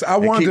 Win. Facts. I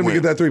want them to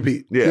get that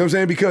three-peat. Yeah. You know what I'm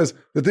saying? Because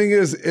the thing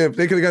is, if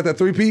they could have got that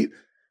three-peat,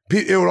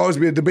 it would always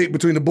be a debate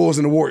between the Bulls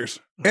and the Warriors.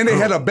 And they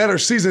had a better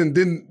season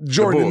than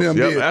Jordan and them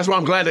did. That's why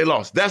I'm glad they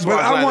lost. That's why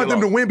I want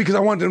them to win because I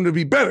want them to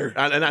be better.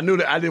 And I knew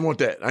that I didn't want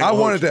that. I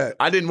wanted that.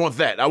 I didn't want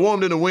that. I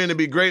wanted them to win and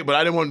be great, but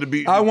I didn't want them to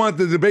be. I want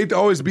the debate to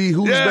always be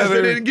who's better.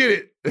 They didn't get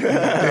it.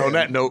 On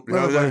that note. You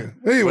know what I'm saying?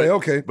 Anyway,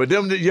 okay. But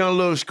them young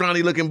little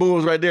scrawny looking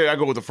Bulls right there, I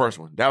go with the first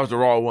one. That was the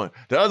raw one.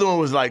 The other one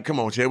was like, come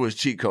on, it was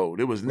cheat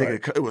code. It was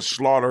It was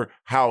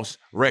Slaughterhouse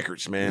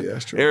Records, man. Yeah,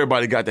 that's true.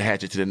 Everybody got the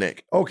hatchet to the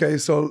neck. Okay,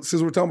 so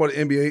since we're talking about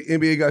the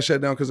NBA got shut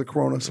down because of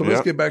Corona. So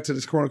let's get back to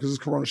this Corona because this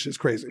Corona shit's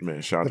crazy.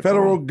 Man, shout out the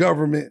federal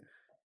government,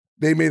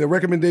 they made a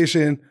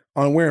recommendation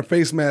on wearing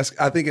face masks,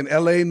 I think in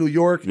LA, New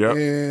York,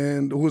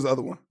 and who was the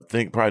other one? I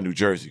think probably New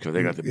Jersey because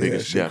they got the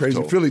biggest death crazy.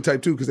 toll. Philly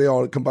type too because they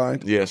all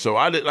combined. Yeah, so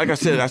I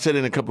said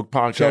in a couple of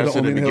podcasts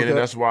in the beginning,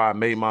 that's why I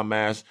made my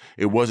mask.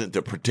 It wasn't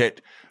to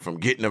protect from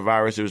getting the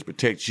virus, it was to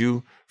protect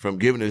you from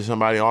giving it to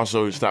somebody,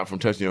 also to stop from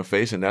touching your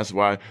face, and that's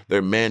why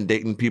they're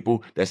mandating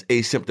people that's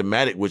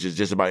asymptomatic, which is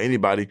just about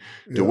anybody,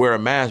 to wear a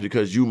mask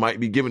because you might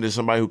be giving it to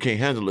somebody who can't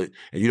handle it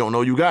and you don't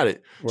know you got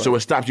it. Right. So it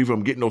stops you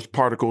from getting those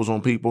particles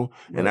on people,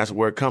 and that's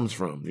where it comes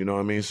from. You know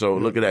what I mean? So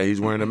look at that.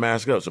 He's wearing a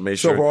mask up. So make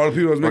sure. So for all the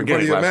people that's making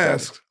fun of your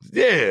masks.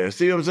 Yeah.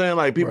 See what I'm saying?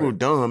 Like, people are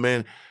dumb,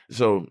 man.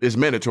 So it's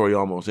mandatory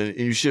almost, and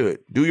you should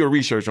do your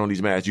research on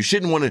these masks. You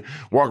shouldn't want to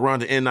walk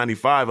around the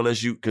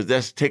N95 because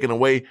that's taken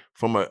away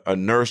from a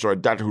nurse or a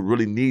doctor who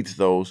really needs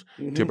those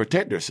to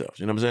protect themselves.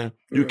 You know what I'm saying?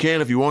 You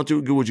can if you want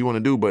to, do what you want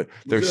to do, but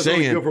they're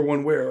saying only good for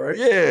one wear, right?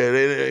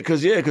 Yeah,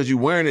 because you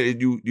wearing it,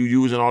 you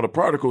using all the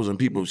particles and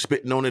people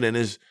spitting on it, and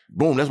it's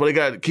boom. That's why they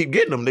got to keep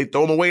getting them. They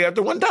throw them away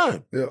after one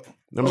time. Yeah, you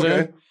know what I'm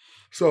saying?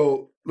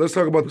 So let's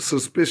talk about the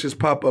suspicious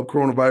pop-up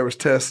coronavirus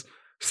test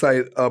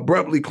site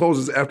abruptly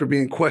closes after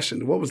being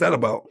questioned. What was that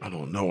about? I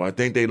don't know. I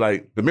think they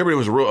remember it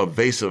was a real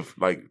evasive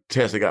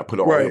test they got put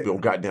all up your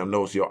goddamn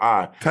nose to your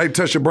eye. Tight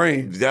touch your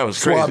brain. That was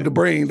crazy. Swab the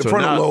brain, the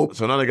frontal lobe.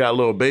 So now they got a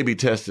little baby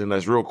testing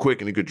that's real quick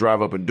and you could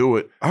drive up and do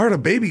it. I heard a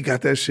baby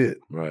got that shit.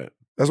 Right.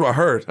 That's what I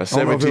heard. A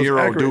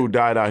 17-year-old dude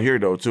died out here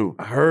though too.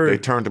 I heard. They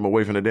turned him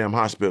away from the damn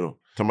hospital.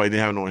 Somebody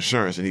didn't have no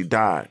insurance and he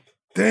died.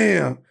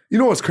 Damn. You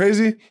know what's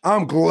crazy?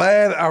 I'm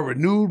glad I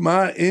renewed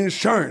my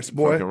insurance,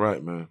 boy. Fucking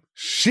right, man.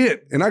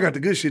 Shit. And I got the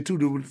good shit too,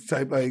 dude.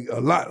 Type a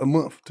lot a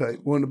month type.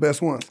 One of the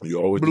best ones.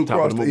 You always Blue the top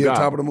Cross, of the moon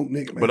top of the moon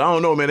nigga, man. But I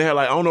don't know, man. They had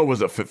I don't know, it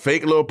was a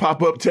fake little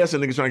pop-up test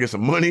and niggas trying to get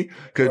some money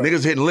because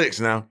niggas hitting licks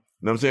now. You know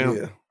what I'm saying?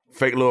 Yeah.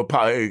 Fake little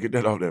pop. Hey, get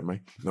that off there,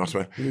 man. You know what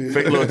I'm saying? Yeah.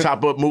 Fake little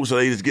top-up move so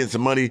they just getting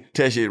some money,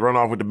 test it, run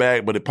off with the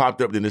bag, but it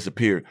popped up, then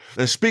disappeared.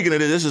 And speaking of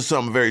this is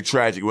something very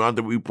tragic. I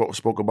think we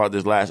spoke about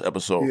this last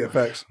episode. Yeah,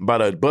 facts.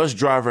 About a bus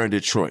driver in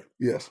Detroit.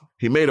 Yes.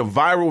 He made a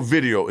viral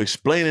video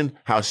explaining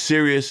how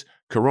serious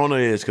Corona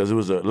is because it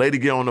was a lady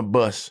get on the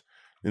bus.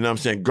 You know what I'm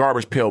saying?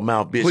 Garbage pail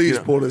mouth, bitch. Please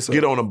pull this up.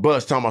 Get on the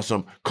bus talking about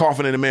some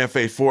coughing in the man's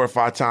face 4 or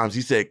 5 times.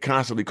 He said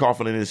constantly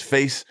coughing in his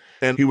face.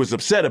 And he was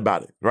upset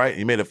about it, right?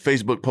 He made a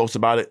Facebook post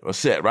about it,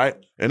 upset, right?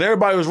 And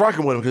everybody was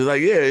rocking with him because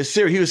it's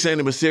serious. He was saying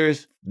it was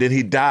serious. Then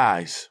he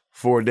dies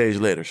 4 days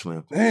later,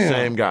 Slim. Damn.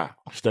 Same guy.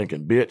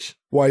 Stinking bitch.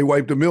 Why he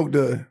wiped the milk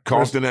dud?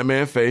 Coughed in that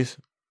man's face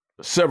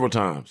several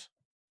times.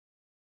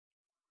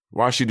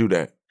 Why she do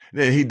that?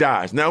 Then he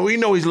dies. Now, we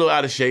know he's a little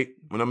out of shape.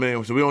 So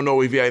we don't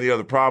know if he had any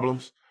other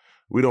problems.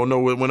 We don't know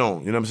what went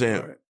on. You know what I'm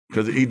saying? Right.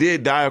 Because he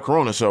did die of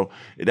corona, so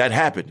that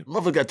happened.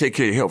 Motherfucker got to take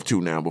care of your health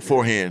too now,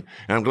 beforehand.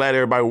 And I'm glad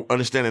everybody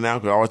understand it now,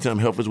 because I always tell them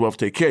health is wealth,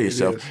 take care of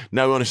yourself.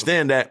 Now we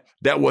understand that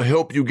will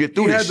help you get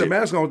through this shit. He had the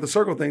mask on with the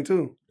circle thing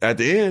too. At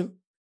the end,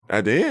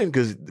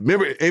 because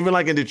remember, even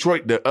like in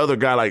Detroit, the other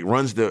guy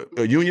runs the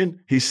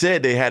union, he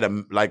said they had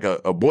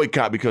a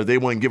boycott because they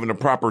weren't giving the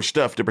proper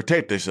stuff to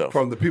protect themselves.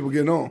 From the people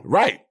getting on.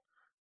 Right.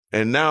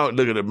 And now,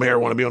 look at the mayor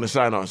want to be on the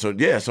sideline. So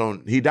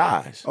he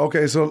dies.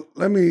 Okay, so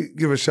let me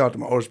give a shout out to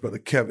my oldest brother,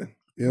 Kevin.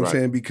 You know what I'm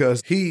saying?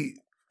 Because he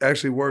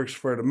actually works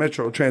for the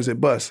Metro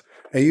Transit bus.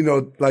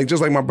 And,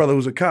 just like my brother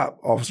who's a cop,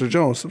 Officer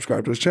Jones,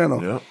 subscribe to his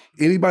channel. Yeah.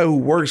 Anybody who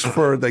works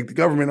for, the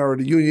government or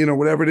the union or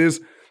whatever it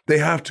is, they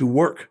have to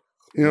work.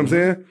 You know what I'm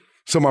saying?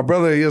 So my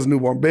brother, he has a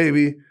newborn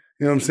baby, you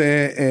know what I'm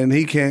saying? And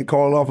he can't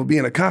call off of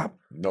being a cop.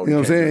 No, you know what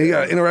I'm saying? He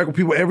got to interact with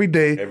people every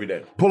day. Every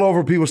day. Pull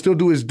over people, still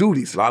do his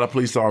duties. A lot of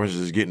police officers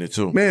is getting it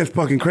too. Man, it's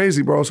fucking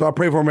crazy, bro. So I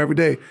pray for him every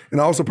day.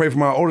 And I also pray for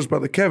my oldest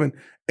brother, Kevin,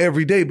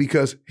 every day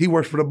because he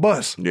works for the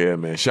bus. Yeah,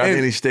 man. Shout out to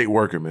any state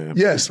worker, man.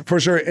 Yes, for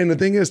sure. And the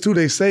thing is, too,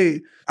 they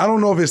say, I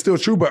don't know if it's still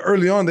true, but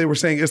early on they were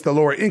saying it's the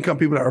lower income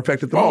people that are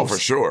affected the most. Oh, for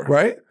sure.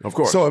 Right? Of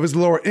course. So if it's the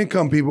lower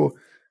income people,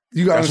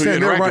 you got to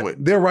understand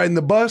they're riding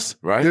the bus.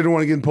 Right. They're the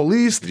one getting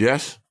policed.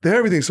 Yes. They're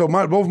everything. So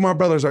both of my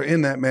brothers are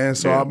in that, man.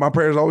 So my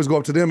prayers always go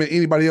up to them and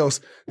anybody else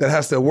that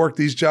has to work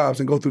these jobs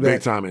and go through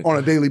that on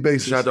a daily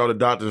basis. Shout out to all the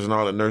doctors and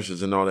all the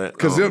nurses and all that.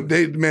 Because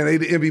they the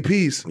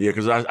MVPs. Yeah,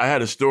 because I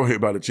had a story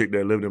about a chick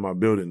that lived in my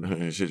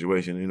building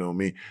situation, you know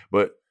me.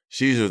 But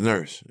she's a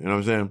nurse, you know what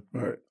I'm saying?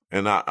 Right.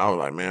 And I was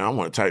like, man, I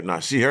want to type,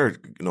 not see her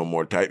no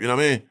more type, you know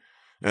what I mean?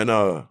 And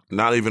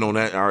not even on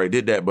that, I already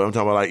did that, but I'm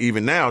talking about like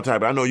even now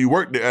type. I know you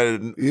worked there.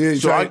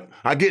 So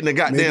I get in the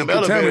goddamn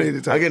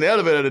elevator. I get in the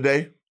elevator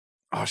today.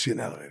 Oh, shit, in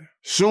the elevator.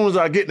 Soon as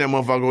I get in that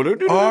motherfucker,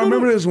 go, I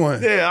remember this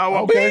one. Yeah, I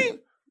walk, okay.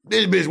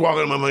 This bitch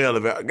walking on my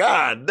elevator.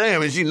 God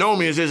damn, and she know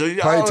me and says,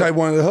 probably type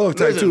one of the hug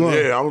type too, huh?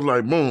 Yeah, I was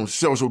like, boom,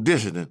 social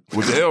distancing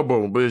with the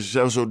elbow, but it's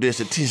social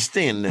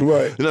distancing. Right. You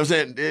know what I'm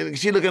saying? And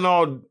she looking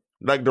all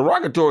like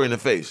derogatory in the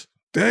face.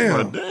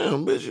 Damn. Like,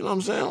 damn, bitch, you know what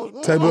I'm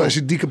saying? Type of,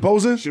 she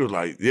decomposing? She was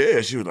like,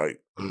 yeah, she was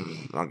like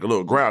a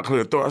little growl,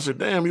 clear throat. I said,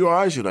 damn, you all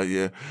right? She was like,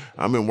 yeah,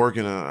 I've been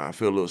working. I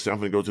feel a little sick. I'm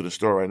going to go to the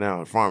store right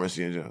now,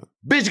 pharmacy. And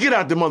bitch, get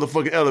out the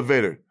motherfucking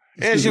elevator.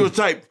 And she was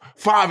type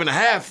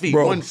 5.5 feet,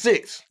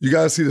 1.6. You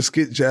got to see the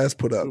skit Jazz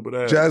put up.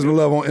 Jasmine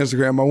Love on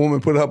Instagram. My woman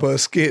put up a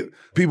skit.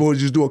 People would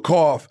just do a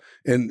cough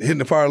and hitting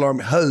the fire alarm.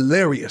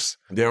 Hilarious.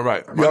 Damn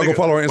right. Y'all go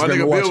follow her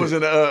Instagram and watch Bill was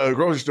in a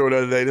grocery store the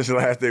other day. This is the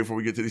last day before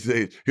we get to these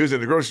days. He was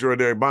in the grocery store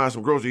there buying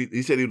some groceries.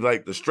 He said he was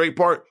like the straight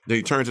part. Then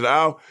he turned to the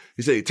aisle.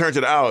 He said he turned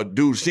to the aisle.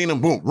 Dude seen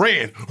him, boom,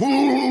 ran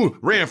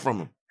from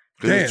him.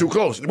 Because he was too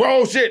close.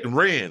 Whoa, shit, and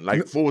ran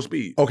like full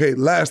speed. Okay,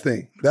 last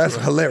thing. That's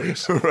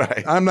hilarious.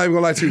 Right. I'm not even going to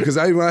lie to you because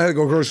when I had to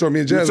go grocery store,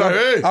 me and Jazz,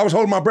 I was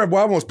holding my breath. Boy,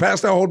 I almost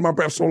passed out holding my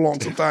breath so long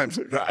sometimes.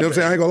 You know what I'm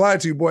saying? I ain't going to lie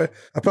to you, boy.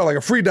 I felt like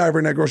a free diver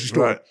in that grocery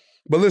store. Right.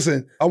 But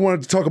listen, I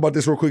wanted to talk about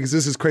this real quick because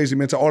this is crazy,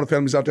 man, to all the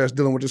families out there that's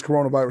dealing with this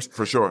coronavirus.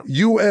 For sure.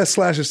 U.S.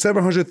 slashes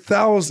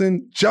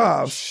 700,000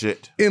 jobs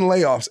in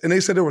layoffs. And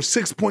they said there were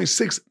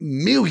 6.6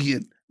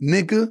 million,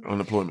 nigga.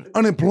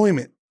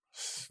 Unemployment.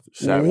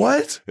 Savage.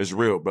 What? It's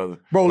real, brother.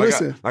 Bro,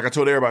 listen. Like I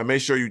told everybody,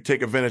 make sure you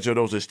take advantage of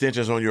those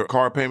extensions on your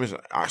car payments.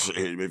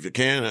 If you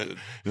can,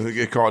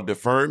 get called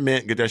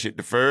deferment. Get that shit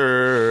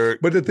deferred.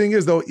 But the thing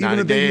is, though, even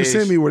the thing you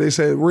sent me where they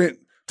said rent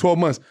 12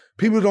 months,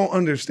 people don't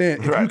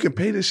understand. If you can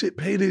pay this shit,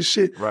 pay this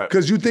shit. Right.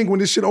 Because you think when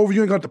this shit over,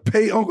 you ain't got to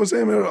pay Uncle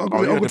Sam or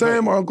Uncle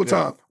Tam or Uncle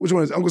Tom. Which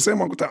one is Uncle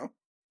Sam or Uncle Tom?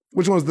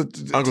 Which one's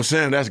the Uncle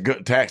Sam? That's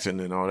taxing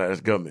and all that.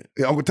 That's government.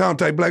 Yeah, Uncle Tom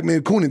type, black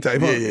man cooning type.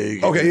 Huh?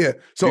 Yeah. Okay, yeah.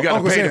 So you got to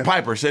Uncle pay Sam, the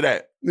piper. Say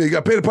that. Yeah, you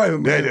got to pay the piper,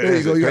 man. There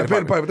you go. You got to pay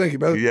the piper. Thank you,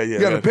 brother. Yeah. You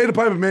got to pay the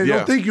piper, man.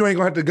 Don't think you ain't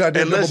going to have to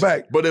goddamn double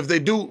back. But if they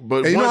do,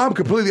 and you know I'm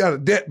completely out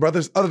of debt,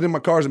 brothers, other than my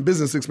cars and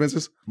business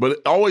expenses. But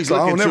always so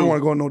look into. I don't ever want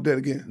to go in no debt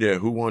again. Yeah,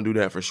 who want to do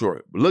that for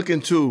sure? But look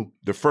into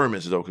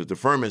deferments, though, because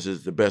deferments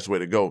is the best way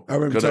to go.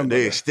 Because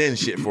they extend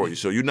shit for you.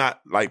 So you're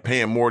not like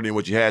paying more than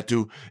what you had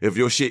to. If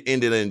your shit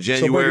ended in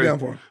January. So break it down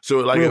for them. So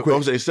like, if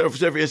I'm saying, for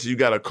instance, you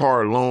got a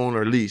car loan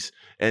or lease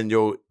and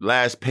your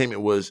last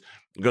payment was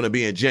going to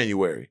be in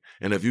January.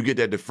 And if you get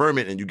that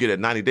deferment and you get a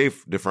 90-day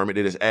deferment,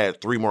 they just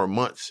add 3 more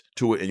months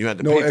to it and you have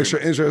to pay. No extra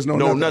interest,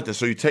 no nothing.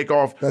 So you take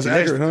off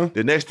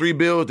the next 3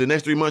 bills, the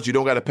next 3 months you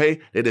don't got to pay.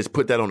 They just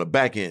put that on the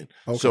back end.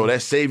 Okay. So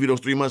that save you those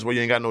 3 months where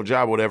you ain't got no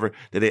job or whatever,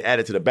 that they add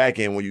it to the back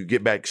end. When you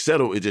get back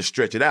settled, it just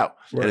stretch it out.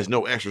 Right. And there's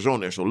no extras on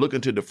there. So look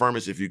into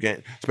deferments if you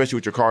can, especially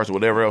with your cars or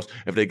whatever else.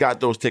 If they got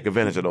those, take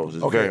advantage of those.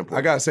 It's very important.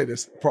 I got to say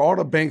this. For all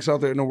the banks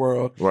out there in the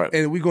world,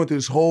 and we're going through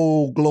this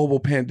whole global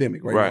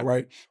pandemic right now,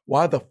 right?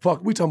 Why the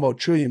fuck? We talking about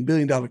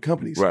billion-dollar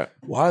companies. Right.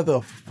 Why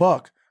the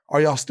fuck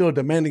are y'all still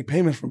demanding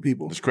payments from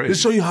people? It's crazy. To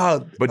show you how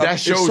that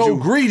shows it's so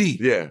greedy.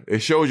 Yeah. It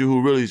shows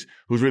you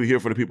who's really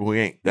here for the people who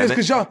ain't.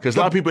 Because a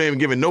lot of people ain't even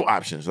giving no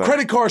options. Like,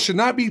 credit cards should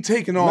not be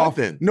taken off.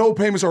 No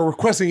payments or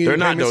requesting any payments.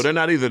 They're not, though. They're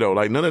not either, though.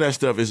 Like, none of that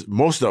stuff is,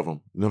 most of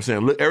them, you know what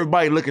I'm saying?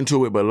 Everybody look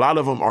into it, but a lot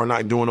of them are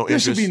not doing no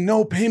interest. There should be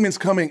no payments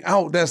coming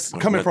out that's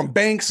coming from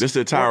banks. This is the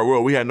entire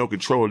world. We had no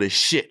control of this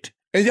shit.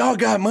 And y'all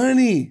got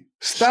money.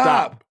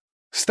 Stop.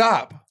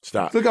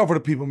 Look out for the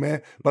people,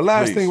 man. But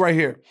last thing right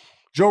here.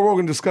 Joe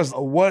Rogan discussed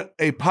what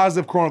a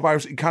positive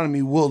coronavirus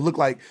economy will look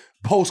like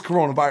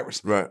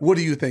post-coronavirus. Right. What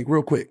do you think,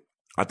 real quick?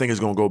 I think it's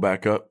going to go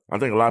back up. I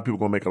think a lot of people are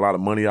going to make a lot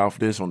of money off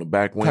this on the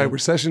back end. Type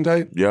recession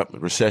type? Yep,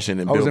 recession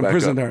and build back up. I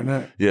was in prison during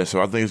that. Yeah,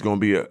 so I think it's going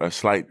to be a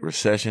slight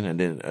recession and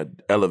then an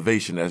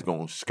elevation that's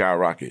going to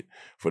skyrocket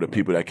for the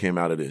people that came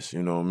out of this.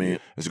 You know what I mean?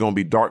 It's going to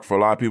be dark for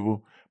a lot of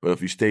people. But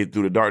if you stay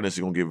through the darkness, it's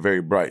going to get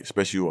very bright,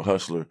 especially you a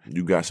hustler.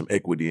 You got some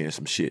equity and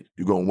some shit.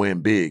 You're going to win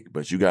big,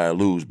 but you got to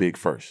lose big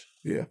first.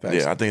 Yeah, I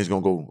think it's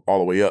going to go all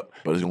the way up,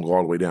 but it's going to go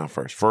all the way down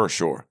first, for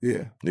sure.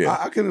 Yeah.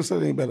 I couldn't have said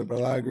anything better,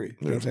 but I agree.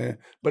 You know what I'm saying?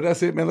 But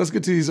that's it, man. Let's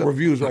get to these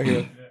reviews right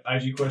here.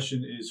 IG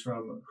question is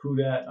from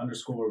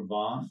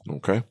Hudat_Vaughn.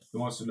 Okay. He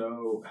wants to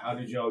know, how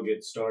did y'all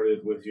get started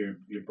with your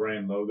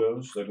brand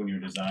logos? Like when you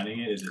were designing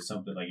it, is it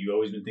something like you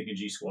always been thinking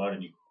G Squad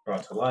and you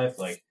brought to life?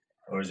 Like,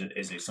 or is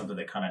it something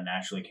that kind of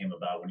naturally came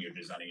about when you're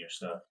designing your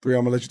stuff? 3,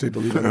 I'm going to let you take the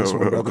lead on this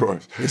one, brother. Of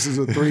course. This is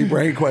a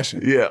 3-brain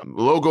question. Yeah,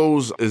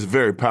 logos is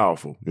very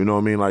powerful. You know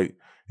what I mean? Like,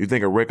 you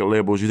think of record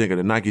labels, you think of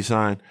the Nike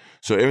sign.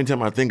 So every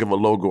time I think of a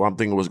logo, I'm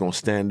thinking what's going to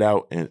stand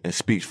out and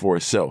speak for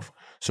itself.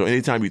 So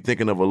anytime you're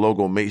thinking of a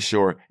logo, make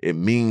sure it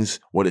means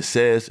what it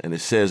says and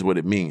it says what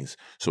it means.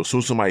 So as soon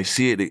as somebody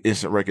see it, the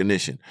instant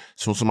recognition.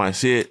 As soon as somebody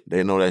see it,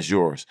 they know that's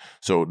yours.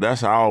 So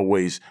that's how I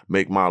always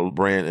make my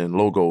brand and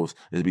logos,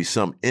 is be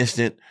some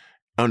instant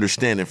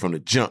understanding from the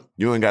jump.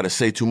 You ain't got to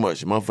say too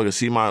much. Motherfuckers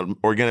see my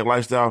organic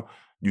lifestyle,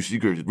 you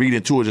could read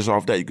into it just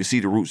off that. You can see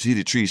the roots, see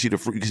the trees, see the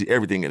fruit, you can see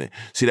everything in it.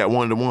 See that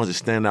one of the ones that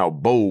stand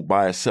out bold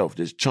by itself,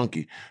 just chunky.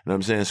 You know what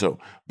I'm saying? So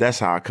that's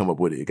how I come up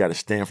with it. It got to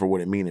stand for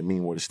what it mean and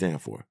mean what it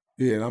stand for.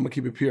 Yeah, and I'm going to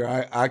keep it pure.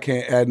 I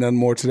can't add nothing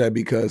more to that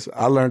because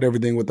I learned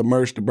everything with the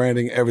merch, the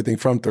branding, everything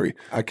from 3.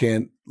 I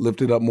can't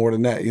lift it up more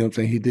than that. You know what I'm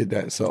saying? He did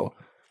that. So,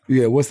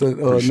 yeah, what's the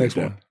next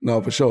one? No,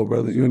 for sure,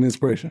 brother. You're an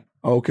inspiration.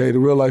 Okay, the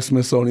Real Life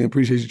Smithsonian.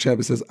 Appreciate you, champ.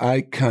 It says,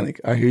 iconic.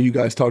 I hear you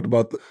guys talked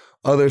about the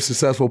other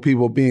successful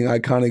people being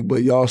iconic,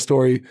 but y'all's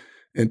story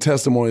and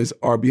testimonies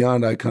are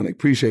beyond iconic.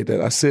 Appreciate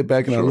that. I sit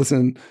back and I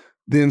listen,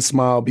 then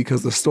smile,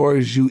 because the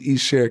stories you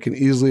each share can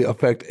easily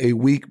affect a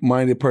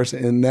weak-minded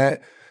person in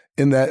that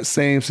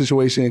same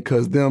situation,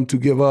 cause them to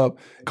give up,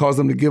 cause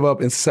them to give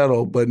up and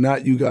settle, but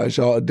not you guys.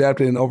 Y'all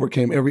adapted and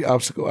overcame every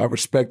obstacle. I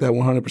respect that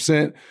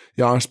 100%.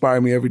 Y'all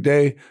inspire me every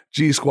day.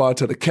 G Squad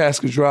to the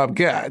casket drop.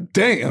 God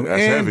damn.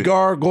 That's and heavy.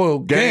 Gargoyle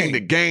gang. The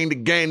gang.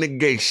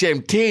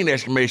 17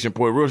 exclamation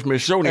point. Real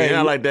Smithsonian. Hey,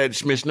 I like that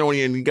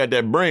Smithsonian. You got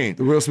that brain.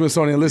 The Real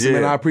Smithsonian. Listen,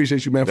 man, I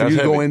appreciate you, man. For you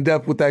to go in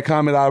depth with that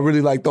comment, I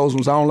really like those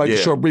ones. I don't like the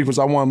short briefers.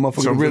 I want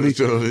motherfuckers to really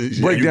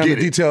break down the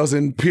details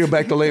and peel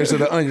back the layers of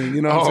the onion.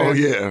 You know what I'm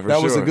saying? Yeah,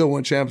 that was a good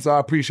one, champ. So I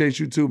appreciate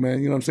you too, man.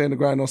 You know what I'm saying? The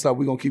grind don't stop.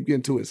 We're going to keep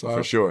getting to it. So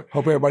I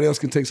hope everybody else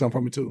can take something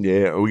from it too.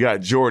 Yeah, we got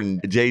Jordan,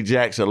 J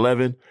Jax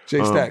 11.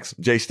 J Stacks.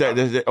 J Stacks,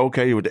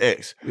 okay, with the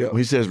X. Yep.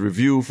 He says,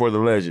 review for the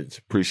legends.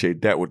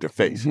 Appreciate that with the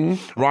face.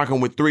 Rocking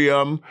with 3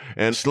 of them,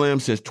 and Slim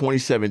since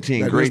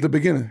 2017. That was the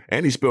beginning.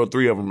 And he spelled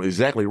 3 of them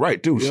exactly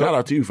right, too. Yep. Shout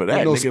out to you for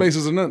that. No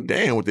spaces or nothing.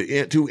 Damn, with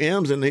the 2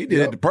 M's, and he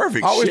did it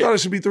perfect. I always thought it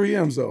should be 3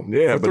 M's, though.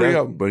 Yeah,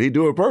 but he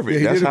do it perfect.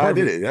 Yeah, that's how perfect.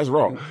 I did it. That's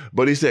raw. Yeah.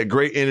 But he said,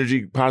 great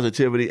energy,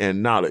 positivity,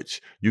 and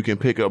knowledge you can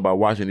pick up by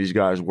watching these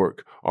guys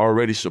work.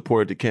 Already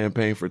supported the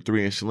campaign for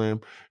 3 and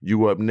Slim.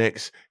 You up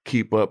next.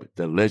 Keep up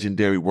the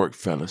legendary work,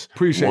 fellas.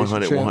 Appreciate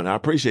 100, you, 100. I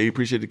appreciate you.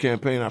 Appreciate the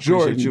campaign. I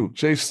Jordan, appreciate you.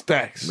 J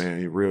Stacks. Man,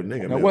 you real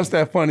nigga. Now, what's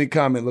that funny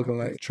comment looking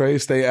like? Trey,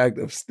 stay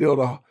active. Still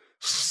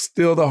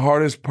the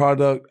hardest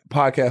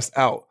podcast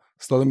out.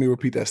 So let me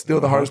repeat that. Still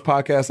the hardest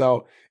podcast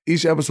out.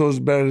 Each episode is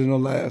better than the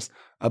last.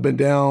 I've been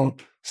down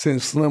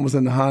since Slim was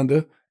in the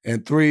Honda,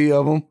 and 3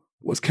 of them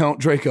was Count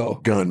Draco.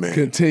 Gunman.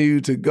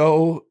 Continue to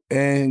go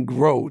and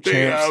grow,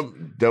 champs.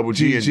 Double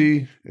G and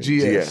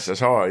GS. That's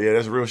hard. Yeah,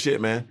 that's real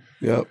shit, man.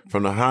 Yep.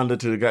 From the Honda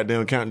to the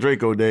goddamn Count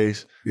Draco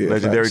days. Yeah,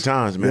 legendary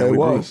times, man. Yeah, it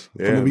was.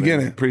 From the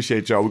beginning.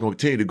 Appreciate y'all. We're going to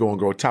continue to go and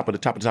grow top of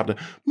the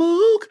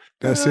Mook.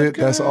 That's it.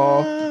 That's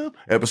all.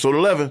 Episode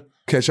 11.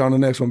 Catch y'all on the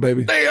next one,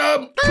 baby. Stay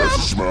up.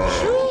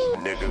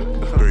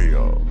 Nigga. 3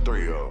 of them.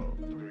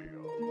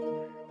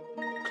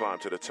 Climb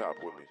to the top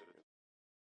with me.